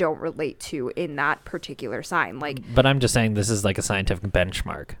do and don't relate to in that particular sign. Like, but I'm just saying this is, like, a scientific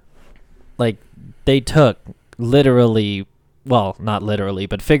benchmark. Like, they took literally, well, not literally,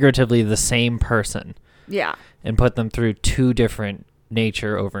 but figuratively the same person. Yeah. And put them through two different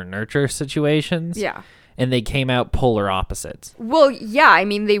nature over nurture situations. Yeah. And they came out polar opposites. Well, yeah, I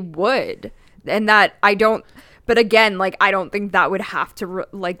mean, they would. And that, I don't, but again, like, I don't think that would have to,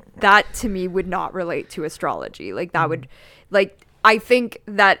 like, that to me would not relate to astrology. Like, that would, like, I think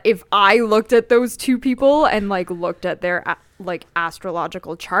that if I looked at those two people and, like, looked at their, like,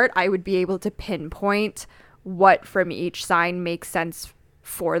 astrological chart, I would be able to pinpoint what from each sign makes sense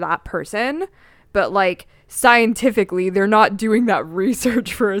for that person. But, like, scientifically, they're not doing that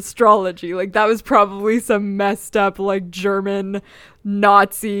research for astrology. Like, that was probably some messed up, like, German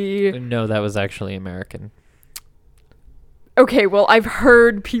Nazi. No, that was actually American. Okay, well, I've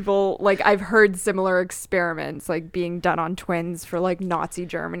heard people, like, I've heard similar experiments, like, being done on twins for, like, Nazi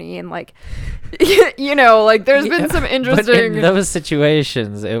Germany. And, like, like, there's been some interesting... But in those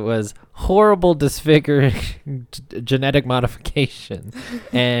situations, it was horrible disfiguring genetic modification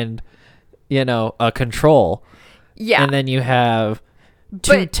and... a control. Yeah. And then you have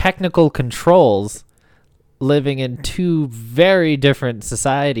two technical controls living in two very different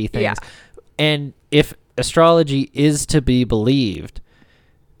society things. Yeah. And if astrology is to be believed,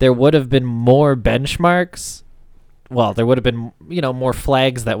 there would have been more benchmarks. Well, there would have been, more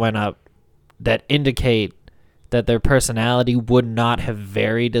flags that went up that indicate that their personality would not have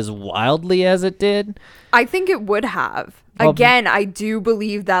varied as wildly as it did. I think it would have. Well, again, I do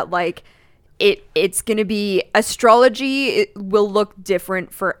believe that, like, it's going to be astrology. It will look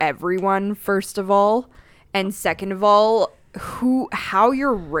different for everyone, first of all. And second of all, how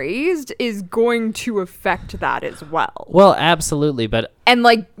you're raised is going to affect that as well. Well, absolutely. And,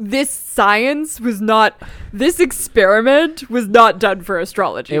 like, this experiment was not done for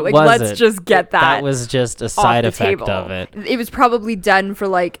astrology. Like, let's just get that. That was just a side effect of it. It was probably done for,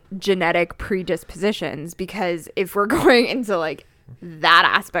 like, genetic predispositions, because if we're going into, like, that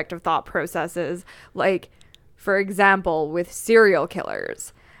aspect of thought processes, like, for example, with serial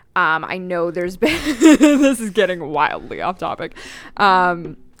killers, I know there's been this is getting wildly off topic.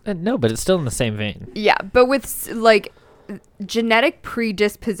 No, but it's still in the same vein. Yeah, but with, like, genetic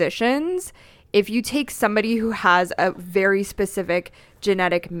predispositions, if you take somebody who has a very specific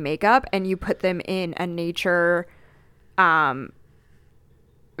genetic makeup and you put them in a nature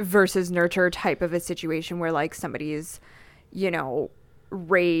versus nurture type of a situation where, like, somebody's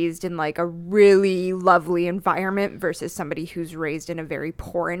raised in, like, a really lovely environment versus somebody who's raised in a very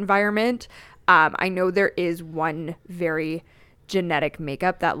poor environment. I know there is one very genetic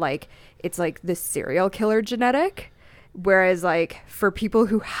makeup that, like, it's like the serial killer genetic. Whereas, like, for people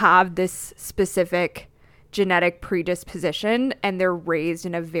who have this specific genetic predisposition and they're raised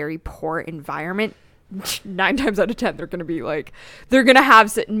in a very poor environment, 9 times out of 10 they're gonna be, like, they're gonna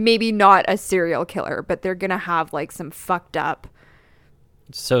have maybe not a serial killer, but they're gonna have, like, some fucked up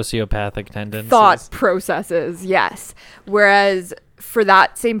sociopathic tendencies, thought processes. Yes. Whereas for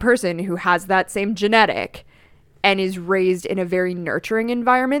that same person who has that same genetic and is raised in a very nurturing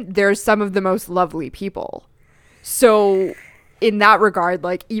environment, there's some of the most lovely people. So in that regard,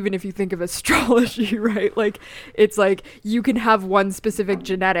 like, even if you think of astrology, right, like, it's like you can have one specific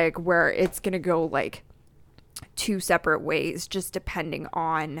genetic where it's going to go, like, 2 separate ways just depending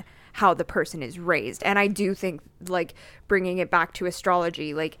on how the person is raised. And I do think, like, bringing it back to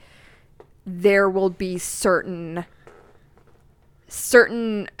astrology, like, there will be certain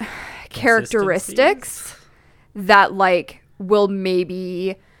characteristics that, like, will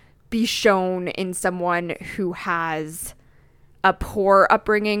maybe be shown in someone who has a poor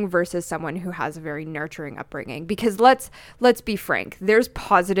upbringing versus someone who has a very nurturing upbringing. Because let's be frank, there's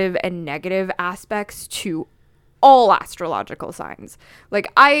positive and negative aspects to all astrological signs.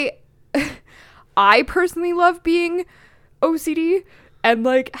 Like I personally love being OCD and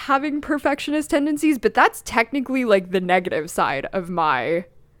like having perfectionist tendencies, but that's technically like the negative side of my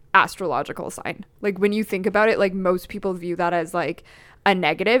astrological sign. Like when you think about it, like most people view that as like a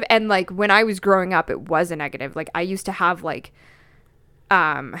negative, and like when I was growing up it was a negative. Like I used to have like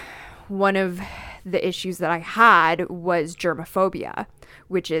one of the issues that I had was germophobia,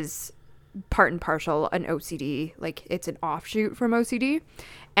 which is part and parcel an OCD. Like it's an offshoot from OCD.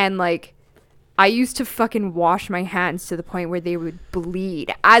 And like I used to fucking wash my hands to the point where they would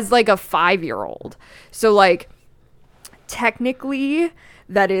bleed as like a 5-year-old. So like technically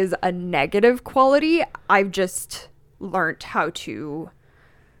that is a negative quality. I've just learned how to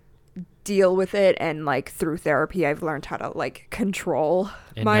deal with it, and like through therapy I've learned how to like control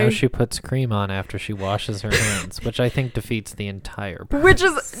and now she puts cream on after she washes her hands, which I think defeats the entire purpose. Which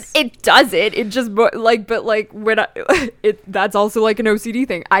is it just like, but like when that's also like an OCD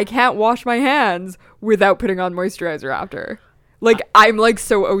thing. I can't wash my hands without putting on moisturizer after. Like I'm like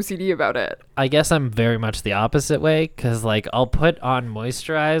so OCD about it. I guess I'm very much the opposite way, because like I'll put on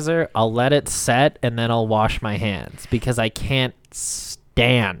moisturizer, I'll let it set, and then I'll wash my hands because I can't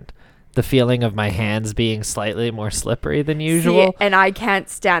stand the feeling of my hands being slightly more slippery than usual. See, and I can't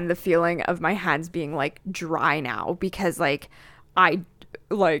stand the feeling of my hands being like dry now, because like I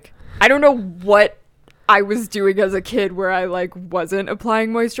don't know what I was doing as a kid where I like wasn't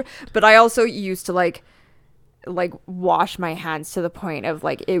applying moisture, but I also used to like wash my hands to the point of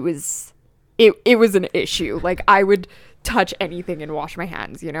like it was an issue. Like I would touch anything and wash my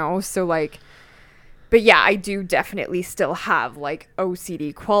hands, you know? So like, but yeah, I do definitely still have like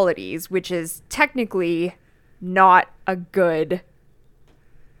OCD qualities, which is technically not a good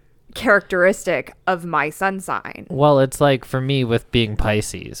characteristic of my sun sign. Well, it's like for me with being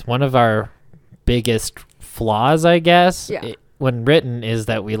Pisces, one of our biggest flaws, I guess, when written, is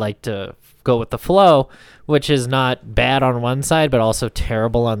that we like to go with the flow, which is not bad on one side but also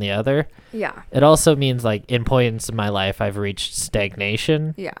terrible on the other. Yeah. It also means like in points in my life I've reached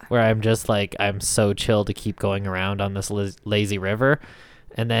stagnation. Yeah. Where I'm just like, I'm so chill to keep going around on this lazy river.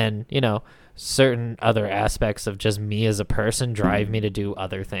 And then, you know, certain other aspects of just me as a person drive me to do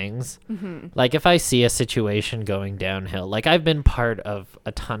other things. Mm-hmm. Like if I see a situation going downhill, like I've been part of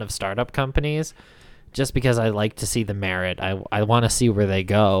a ton of startup companies just because I like to see the merit. I want to see where they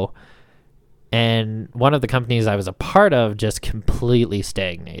go. And one of the companies I was a part of just completely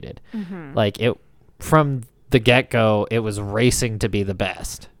stagnated. Mm-hmm. Like it, from the get-go, it was racing to be the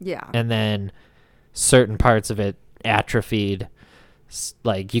best. Yeah. And then certain parts of it atrophied.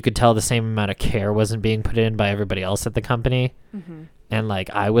 Like you could tell the same amount of care wasn't being put in by everybody else at the company. Mm-hmm. And like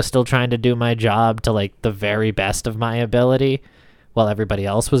I was still trying to do my job to like the very best of my ability while everybody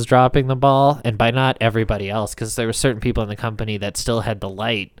else was dropping the ball. And by not everybody else, because there were certain people in the company that still had the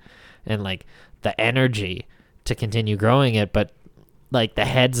light and like the energy to continue growing it, but like the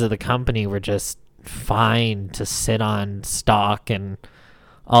heads of the company were just fine to sit on stock and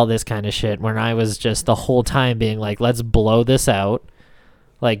all this kind of shit, when I was just the whole time being like, let's blow this out,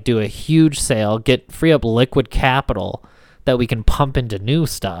 like do a huge sale, free up liquid capital that we can pump into new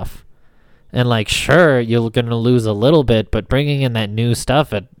stuff. And like, sure, you're gonna lose a little bit, but bringing in that new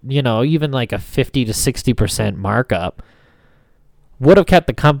stuff at, you know, even like a 50 to 60% markup would have kept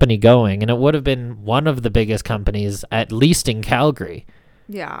the company going, and it would have been one of the biggest companies, at least in Calgary.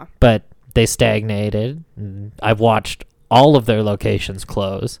 Yeah. But they stagnated. And I've watched all of their locations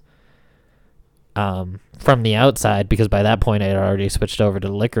close from the outside, because by that point I had already switched over to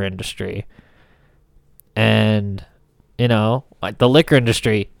the liquor industry. And, you know, like the liquor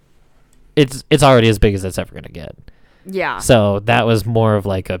industry, it's already as big as it's ever going to get. Yeah. So that was more of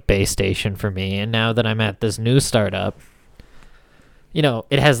like a base station for me. And now that I'm at this new startup, you know,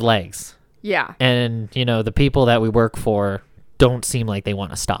 it has legs. Yeah. And, you know, the people that we work for don't seem like they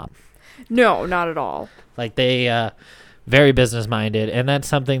want to stop. No, not at all. Like they very business minded, and that's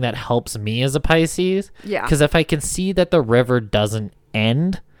something that helps me as a Pisces. Yeah. Because if I can see that the river doesn't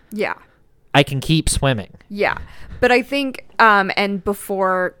end, yeah, I can keep swimming. Yeah. But I think and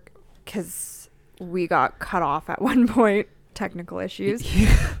before, because we got cut off at one point, technical issues.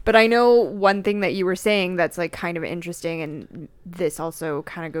 But I know one thing that you were saying that's like kind of interesting, and this also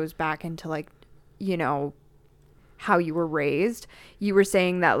kind of goes back into like, you know, how you were raised. You were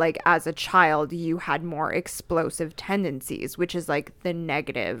saying that like as a child you had more explosive tendencies, which is like the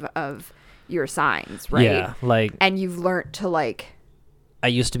negative of your signs, right? Yeah, like, and you've learned to like I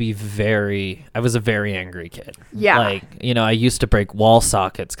used to be I was a very angry kid. Yeah. Like, I used to break wall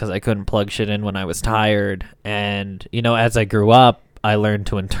sockets because I couldn't plug shit in when I was tired. And, as I grew up, I learned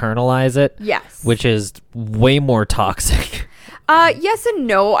to internalize it. Yes. Which is way more toxic. Yes and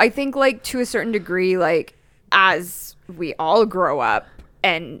no. I think, like, to a certain degree, like, as we all grow up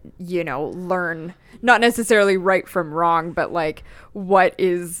and, learn not necessarily right from wrong, but like what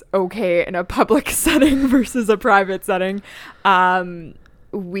is okay in a public setting versus a private setting,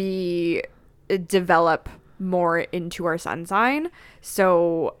 we develop more into our sun sign.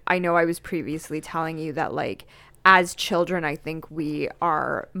 So I know I was previously telling you that, like, as children, I think we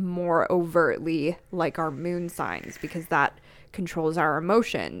are more overtly like our moon signs because that controls our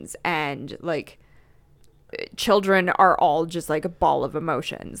emotions. And like, children are all just like a ball of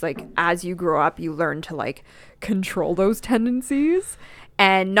emotions. Like, as you grow up, you learn to like control those tendencies.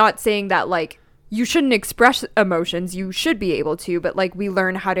 And not saying that like you shouldn't express emotions, you should be able to, but like we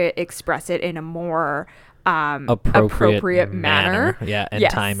learn how to express it in a more appropriate manner. Yeah, and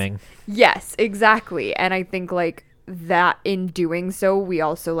yes. timing. Yes, exactly. And I think like that in doing so, we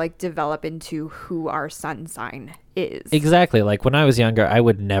also like develop into who our sun sign is. Exactly. Like when I was younger, I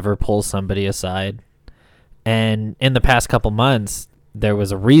would never pull somebody aside. And in the past couple months, there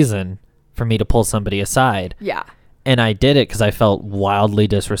was a reason for me to pull somebody aside. Yeah. And I did it because I felt wildly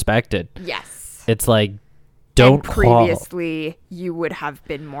disrespected. Yes. It's like, don't and previously, you would have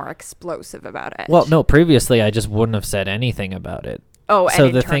been more explosive about it. Well, no, previously I just wouldn't have said anything about it. Oh, so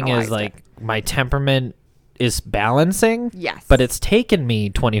the thing is, like, my temperament is balancing. Yes. But it's taken me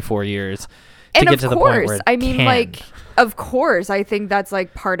 24 years to get to the point where it can. Like, of course, I think that's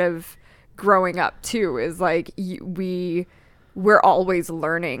like part of growing up too, is like we're always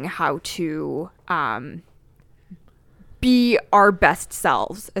learning how to be our best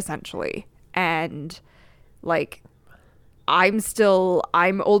selves, essentially. And like, I'm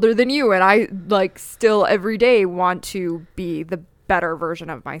older than you, and I like still every day want to be the better version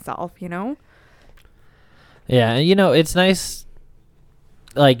of myself, Yeah, it's nice,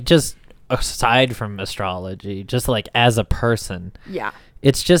 like, just aside from astrology, just like as a person. Yeah.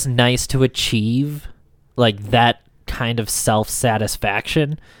 It's just nice to achieve like that kind of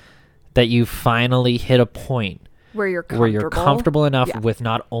self-satisfaction that you finally hit a point where you're comfortable enough with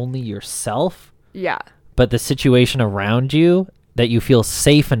not only yourself, yeah, but the situation around you, that you feel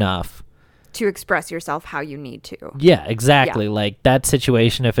safe enough to express yourself how you need to. Yeah, exactly. Yeah. Like that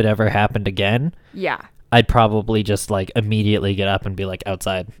situation, if it ever happened again, yeah, I'd probably just like immediately get up and be like,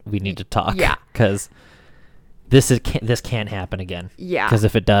 outside, we need to talk. Yeah. Because this can't happen again. Yeah. Because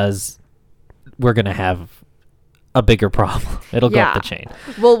if it does, we're going to have a bigger problem. It'll go up the chain.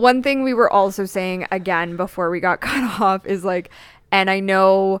 Well, one thing we were also saying again before we got cut off is like, and I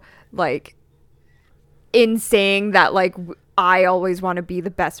know like in saying that, like, I always want to be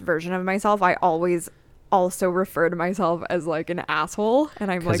the best version of myself, I always also refer to myself as like an asshole,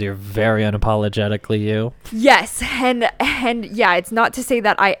 and I'm like, because you're very unapologetically you. Yes, and yeah, it's not to say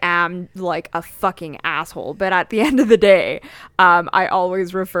that I am like a fucking asshole, but at the end of the day, I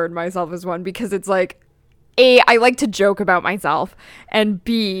always referred myself as one, because it's like, A, I like to joke about myself, and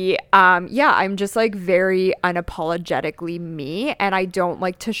B, yeah, I'm just like very unapologetically me, and I don't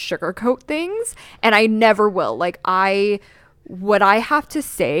like to sugarcoat things, and I never will. Like, what I have to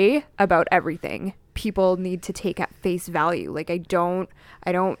say about everything, people need to take at face value. Like, I don't,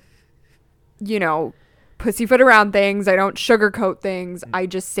 pussyfoot around things. I don't sugarcoat things. I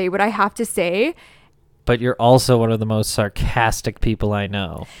just say what I have to say. But you're also one of the most sarcastic people I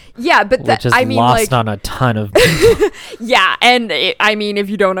know. Yeah, but which is lost on a ton of people. Yeah, and if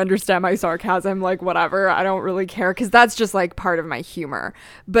you don't understand my sarcasm, like, whatever, I don't really care, because that's just like part of my humor.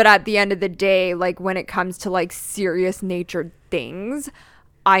 But at the end of the day, like, when it comes to like serious natured things,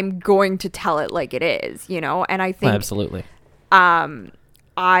 I'm going to tell it like it is, and I think absolutely.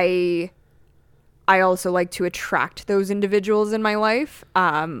 I also like to attract those individuals in my life.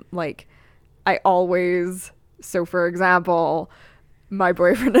 Like, I always, so for example, my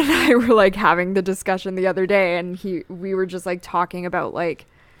boyfriend and I were like having the discussion the other day, and we were just like talking about like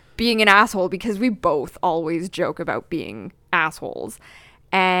being an asshole, because we both always joke about being assholes.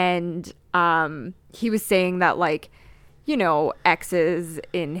 And he was saying that, like, exes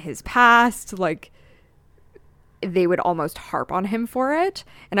in his past, like, they would almost harp on him for it.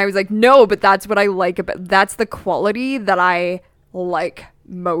 And I was like, no, but that's what I like about, that's the quality that I like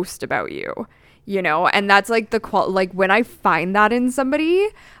most about you, and that's like the like, when I find that in somebody,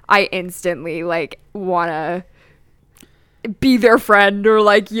 I instantly like want to be their friend, or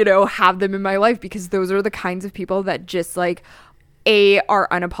like, have them in my life, because those are the kinds of people that just like, A, are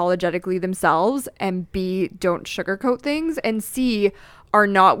unapologetically themselves, and B, don't sugarcoat things, and C, are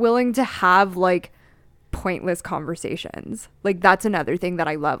not willing to have like pointless conversations. Like that's another thing that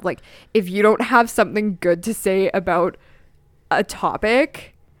I love. Like if you don't have something good to say about a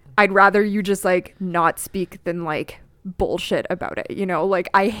topic, I'd rather you just like not speak than like bullshit about it, you know? Like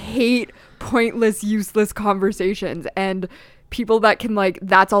I hate pointless, useless conversations, and people that can like,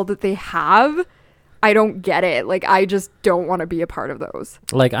 that's all that they have. I don't get it. Like I just don't want to be a part of those.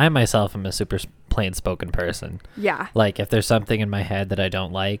 Like I myself am a super plain spoken person. Yeah. Like if there's something in my head that I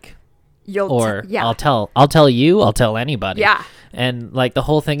don't like, yeah. I'll tell you, I'll tell anybody. Yeah. And like the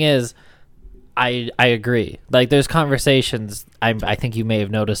whole thing is, I agree. Like there's conversations I think you may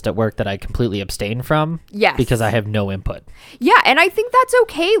have noticed at work that I completely abstain from. Yes. Because I have no input. Yeah, and I think that's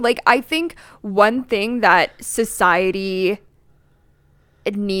okay. Like I think one thing that society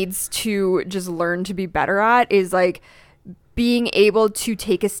needs to just learn to be better at is like being able to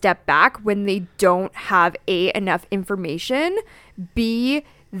take a step back when they don't have enough information, B,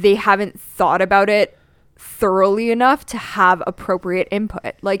 they haven't thought about it thoroughly enough to have appropriate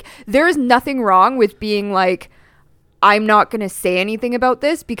input. Like there is nothing wrong with being like, I'm not going to say anything about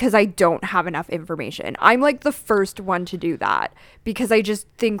this because I don't have enough information. I'm like the first one to do that because I just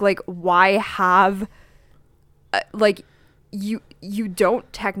think like, why have like you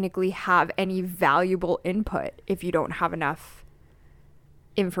don't technically have any valuable input if you don't have enough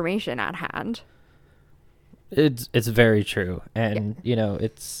information at hand. It's very true. And you know,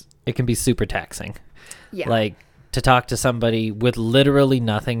 it can be super taxing. Yeah. Like to talk to somebody with literally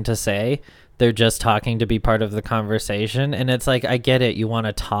nothing to say, they're just talking to be part of the conversation, and it's like, I get it, you want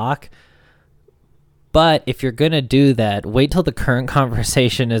to talk, but if you're gonna do that, wait till the current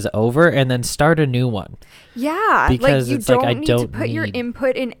conversation is over and then start a new one. Yeah, because like you don't need to put your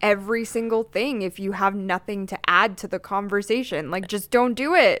input in every single thing if you have nothing to add to the conversation. Like just don't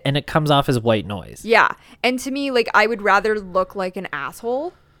do it. And it comes off as white noise. Yeah, and to me, like I would rather look like an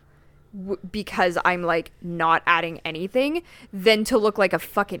asshole because I'm like not adding anything than to look like a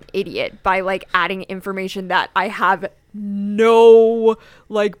fucking idiot by like adding information that I have no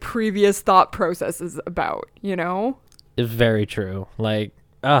like previous thought processes about, you know? It's very true. Like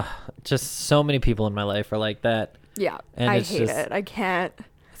just so many people in my life are like that. Yeah, and I hate it. I can't.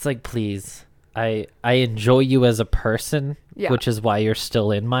 It's like, please, I enjoy you as a person, which is why you're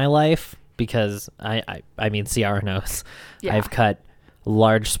still in my life, because I mean Ciara knows. Yeah. I've cut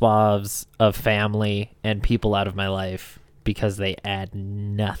large swaths of family and people out of my life because they add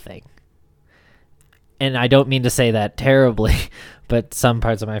nothing. And I don't mean to say that terribly, but some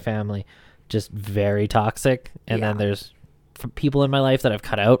parts of my family just very toxic. And then there's people in my life that I've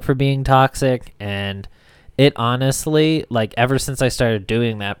cut out for being toxic. And it honestly, like ever since I started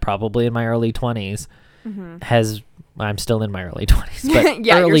doing that, probably in my early 20s, I'm still in my early 20s, but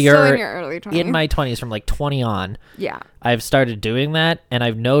yeah, you're still in your early 20s. In my 20s, from like 20 on, I've started doing that, and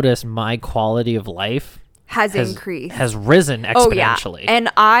I've noticed my quality of life has increased, has risen exponentially. And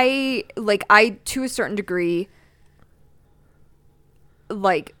I to a certain degree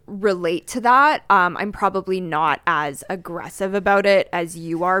like relate to that. I'm probably not as aggressive about it as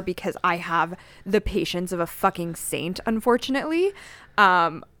you are because I have the patience of a fucking saint, unfortunately.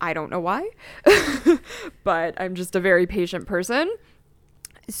 I don't know why, but I'm just a very patient person.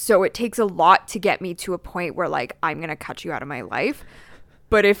 So it takes a lot to get me to a point where like, I'm going to cut you out of my life.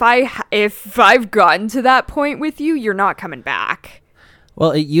 But if I've gotten to that point with you, you're not coming back.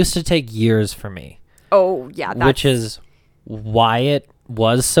 Well, it used to take years for me. Oh yeah. Which is why it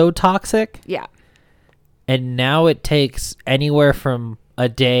was so toxic. Yeah. And now it takes anywhere from a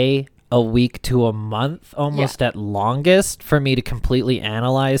day, a week to a month, almost at longest, for me to completely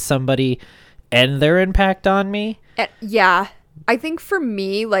analyze somebody and their impact on me. Yeah. I think for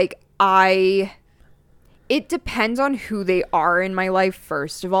me, like it depends on who they are in my life,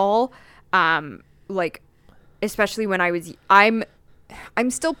 first of all. Like, especially when I'm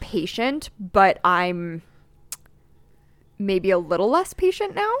still patient, but I'm maybe a little less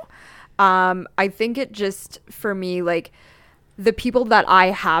patient now. I think it just, for me, like, the people that I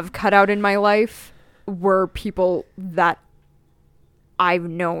have cut out in my life were people that I've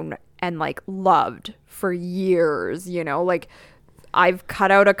known and like loved for years, you know, like I've cut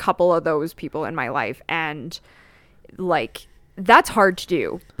out a couple of those people in my life, and like that's hard to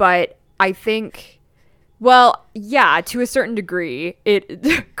do. But I think, well, yeah, to a certain degree,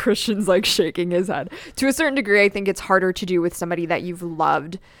 Christian's like shaking his head. To a certain degree, I think it's harder to do with somebody that you've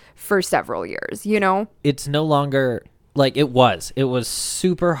loved for several years, you know? It's no longer like it was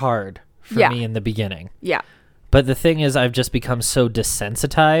super hard for me in the beginning. Yeah. But the thing is, I've just become so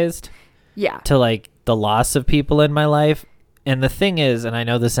desensitized to like the loss of people in my life. And the thing is, and I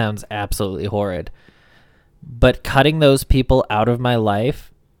know this sounds absolutely horrid, But cutting those people out of my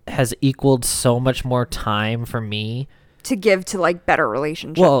life has equaled so much more time for me to give to like better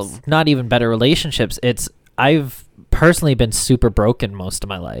relationships. Well, not even better relationships. I've personally been super broken most of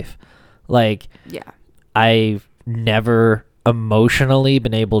my life. Like, yeah, I've never emotionally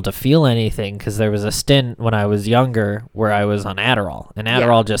been able to feel anything because there was a stint when I was younger where I was on Adderall, and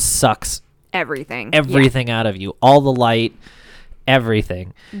Adderall just sucks everything out of you, all the light,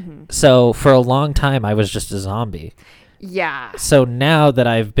 everything. So for a long time I was just a zombie. Yeah. So now that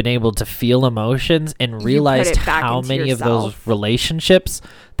I've been able to feel emotions and realized how many of those relationships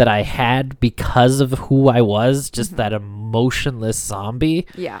that I had because of who I was, just that emotionless zombie.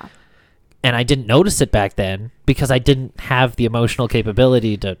 Yeah. And I didn't notice it back then because I didn't have the emotional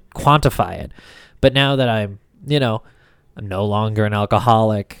capability to quantify it. But now that I'm, no longer an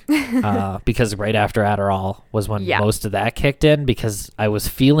alcoholic, because right after Adderall was when most of that kicked in, because I was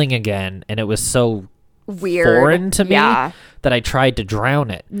feeling again and it was so weird, foreign to me that I tried to drown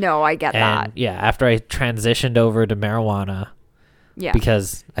it. No, I get that. Yeah, after I transitioned over to marijuana,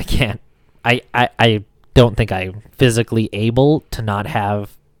 because I don't think I'm physically able to not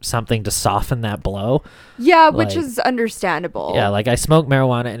have something to soften that blow. Yeah, which is understandable. Yeah, like I smoke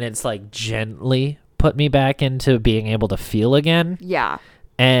marijuana and it's like gently put me back into being able to feel again. Yeah.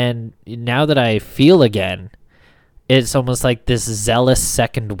 And now that I feel again, it's almost like this zealous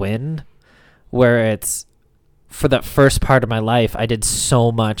second wind where it's, for that first part of my life, I did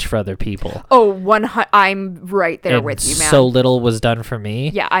so much for other people. I'm right there with you, man. So little was done for me.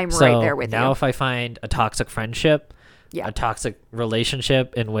 Yeah, I'm right there with you. Now if I find a toxic friendship, a toxic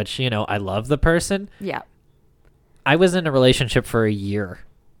relationship in which, I love the person. Yeah. I was in a relationship for a year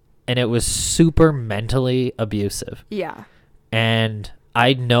and it was super mentally abusive. Yeah. And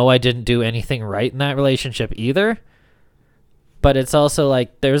I know I didn't do anything right in that relationship either. But it's also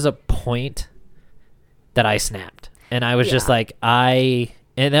like there's a point that I snapped. And I was just like, and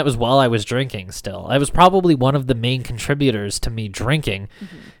that was while I was drinking still. I was probably one of the main contributors to me drinking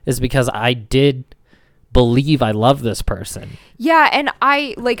is because I did believe I love this person. Yeah, and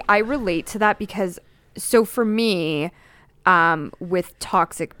I relate to that because, so for me, with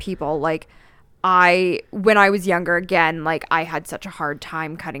toxic people, like when I was younger, again, like I had such a hard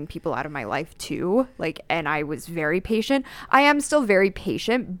time cutting people out of my life too, like, and I was very patient. I am still very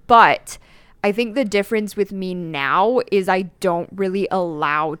patient, but I think the difference with me now is I don't really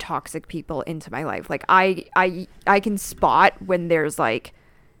allow toxic people into my life. Like I can spot when there's like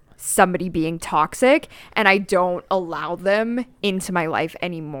somebody being toxic and I don't allow them into my life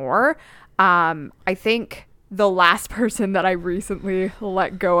anymore. I think the last person that I recently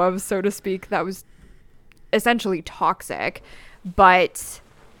let go of, so to speak, that was essentially toxic, but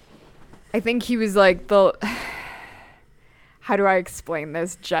I think he was like how do I explain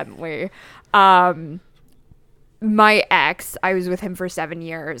this gently? My ex, I was with him for 7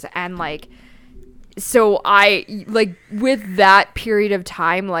 years, and like, so I, like, with that period of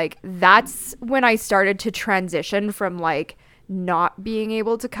time, like, that's when I started to transition from like not being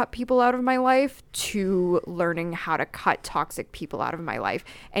able to cut people out of my life to learning how to cut toxic people out of my life.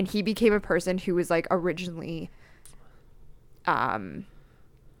 And he became a person who was like originally,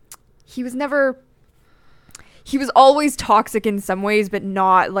 he was always toxic in some ways, but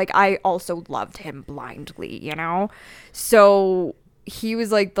not like, I also loved him blindly, So he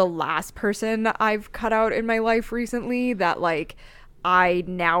was like the last person I've cut out in my life recently that like I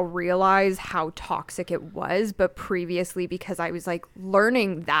now realize how toxic it was, but previously, because I was like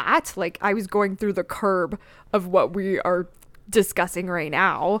learning that, like I was going through the curb of what we are discussing right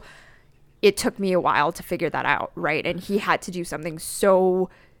now, it took me a while to figure that out, right? And he had to do something so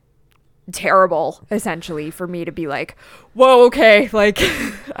terrible essentially for me to be like, whoa, okay, like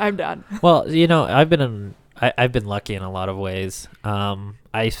I'm done. Well, I've been lucky in a lot of ways.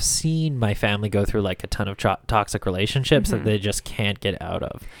 I've seen my family go through like a ton of toxic relationships that they just can't get out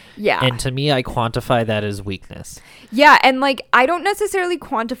of. Yeah. And to me, I quantify that as weakness. Yeah. And like, I don't necessarily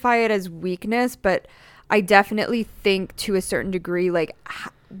quantify it as weakness, but I definitely think to a certain degree, like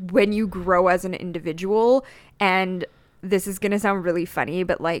when you grow as an individual, and this is going to sound really funny,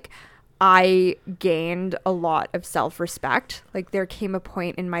 but like I gained a lot of self-respect. Like there came a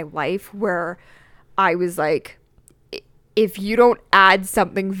point in my life where I was like, if you don't add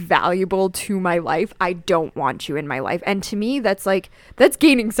something valuable to my life, I don't want you in my life. And to me, that's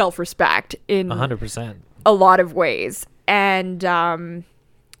gaining self-respect in 100% a lot of ways. And so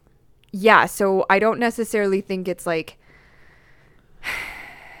I don't necessarily think it's like,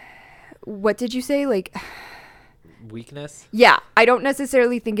 what did you say? Like weakness? Yeah, I don't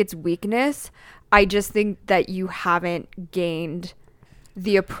necessarily think it's weakness. I just think that you haven't gained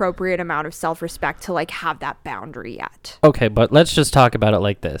the appropriate amount of self-respect to like have that boundary yet. Okay, but let's just talk about it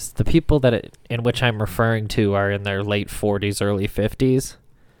like this. The people in which I'm referring to are in their late 40s, early 50s.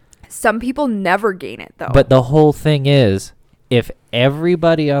 Some people never gain it, though. But the whole thing is, if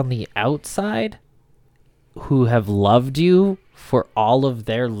everybody on the outside who have loved you for all of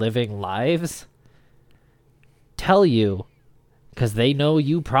their living lives tell you, because they know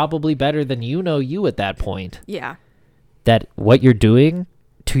you probably better than you know you at that point. Yeah. That what you're doing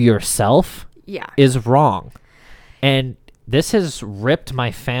to yourself is wrong. And this has ripped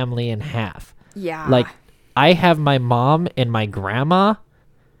my family in half. Yeah. Like, I have my mom and my grandma,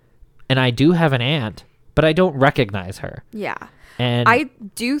 and I do have an aunt, but I don't recognize her. Yeah. And I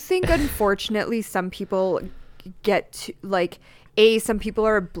do think, unfortunately, some people get to, like, some people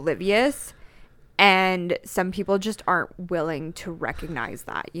are oblivious, and some people just aren't willing to recognize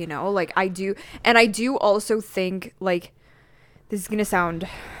that, you know? Like, I do also think, like, this is going to sound,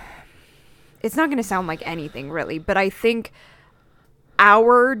 it's not going to sound like anything, really, but I think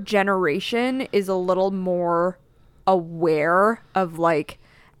our generation is a little more aware of, like,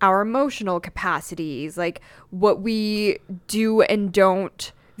 our emotional capacities, like what we do and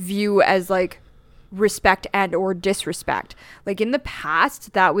don't view as like respect and or disrespect. Like in the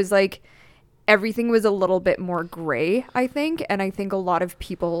past, that was like everything was a little bit more gray, I think. And I think a lot of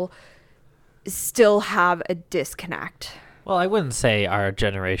people still have a disconnect. Well, I wouldn't say our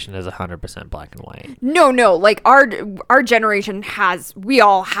generation is 100% black and white. No, like our generation we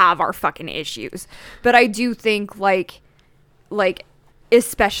all have our fucking issues. But I do think like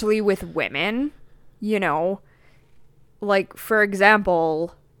especially with women, you know, like, for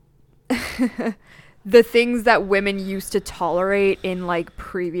example, the things that women used to tolerate in, like,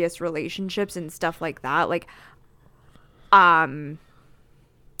 previous relationships and stuff like that, like,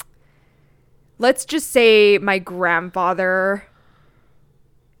 let's just say my grandfather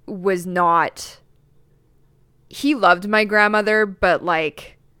was not, he loved my grandmother, but,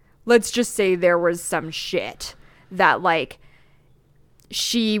 like, let's just say there was some shit that, like,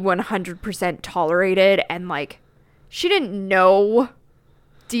 she 100% tolerated, and like she didn't know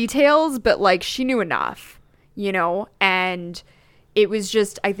details, but like she knew enough, you know? And it was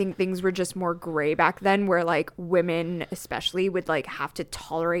just, I think things were just more gray back then, where like women especially would like have to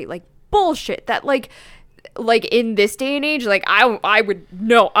tolerate like bullshit that like in this day and age, like I would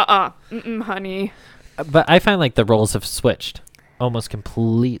no honey. But I find like the roles have switched almost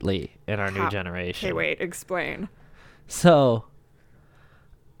completely in our new generation. Okay, wait, explain. So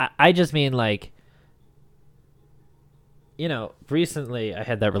I just mean, like, you know, recently I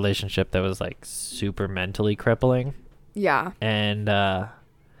had that relationship that was, like, super mentally crippling. Yeah. And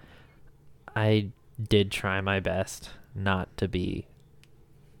I did try my best not to be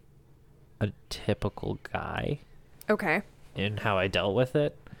a typical guy. Okay. In how I dealt with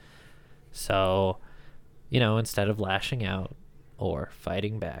it. So, you know, instead of lashing out or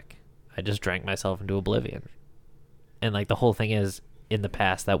fighting back, I just drank myself into oblivion. And, like, the whole thing is, in the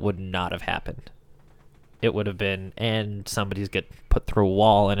past, that would not have happened. It would have been, and somebody's get put through a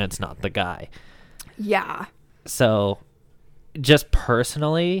wall and it's not the guy. Yeah. So, just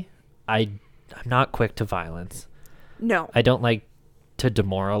personally, I'm not quick to violence. No. I don't like to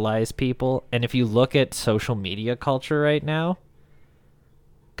demoralize people. And if you look at social media culture right now,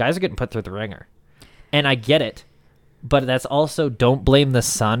 guys are getting put through the ringer. And I get it. But that's also, don't blame the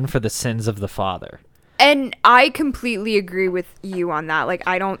son for the sins of the father. And I completely agree with you on that. Like,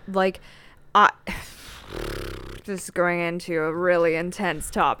 I don't, like, this is going into a really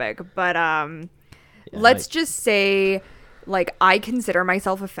intense topic, but let's just say, like, I consider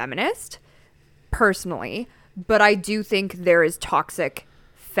myself a feminist, personally, but I do think there is toxic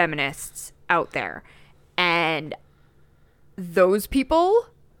feminists out there. And those people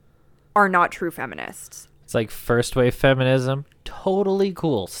are not true feminists. It's like first wave feminism, totally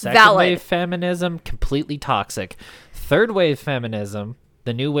cool. Second wave feminism, completely toxic. Third wave feminism,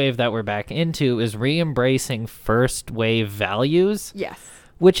 the new wave that we're back into, is re-embracing first wave values. Yes.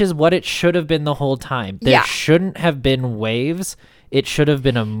 Which is what it should have been the whole time. There shouldn't have been waves. It should have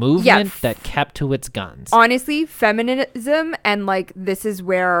been a movement that kept to its guns. Honestly, feminism, and like this is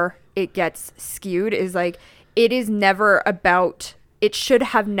where it gets skewed, is like it is never about, it should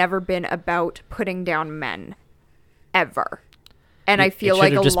have never been about putting down men. Ever. And I feel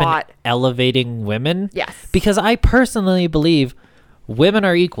like a lot been elevating women. Yes. Because I personally believe women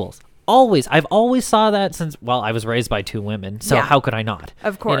are equals. Always. I've always saw that since, well, I was raised by two women, so how could I not?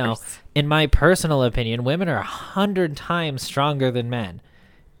 Of course. You know, in my personal opinion, women are 100 times stronger than men.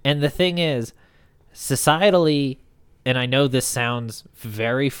 And the thing is, societally, and I know this sounds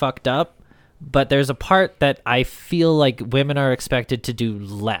very fucked up, But there's a part that I feel like women are expected to do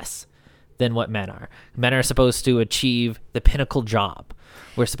less than what men are. Men are supposed to achieve the pinnacle job.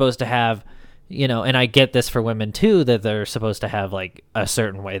 We're supposed to have, and I get this for women too, that they're supposed to have like a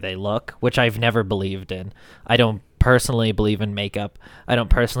certain way they look, which I've never believed in. I don't personally believe in makeup. I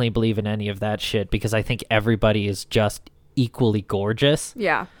don't personally believe in any of that shit because I think everybody is just equally gorgeous.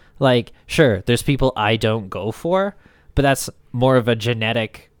 Yeah. Like, sure, there's people I don't go for, but that's more of a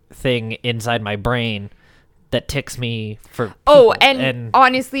genetic thing inside my brain that ticks me for people. Oh, and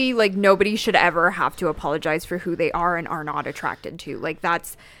honestly, like, nobody should ever have to apologize for who they are and are not attracted to.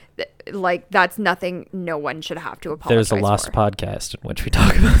 That's nothing no one should have to apologize for. There's a lost podcast in which we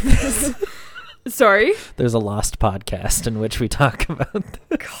talk about this. Sorry? There's a lost podcast in which we talk about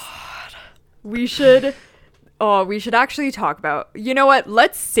this. God. We should actually talk about, you know what?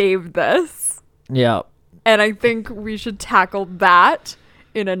 Let's save this. Yeah. And I think we should tackle that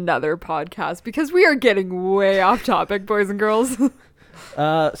in another podcast because we are getting way off topic, boys and girls.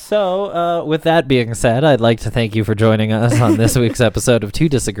 So with that being said, I'd like to thank you for joining us on this week's episode of To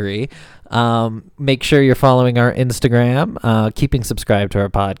Disagree. Make sure you're following our Instagram, keeping subscribed to our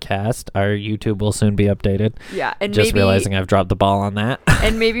podcast. Our YouTube will soon be updated. Yeah, and just realizing I've dropped the ball on that.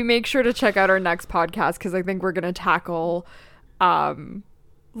 And maybe make sure to check out our next podcast because I think we're going to tackle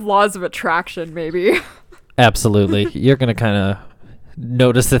laws of attraction, maybe. Absolutely. You're going to kind of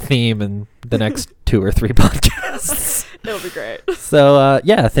notice a theme in the next 2 or 3 podcasts. It'll be great. So,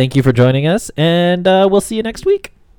 thank you for joining us, and we'll see you next week.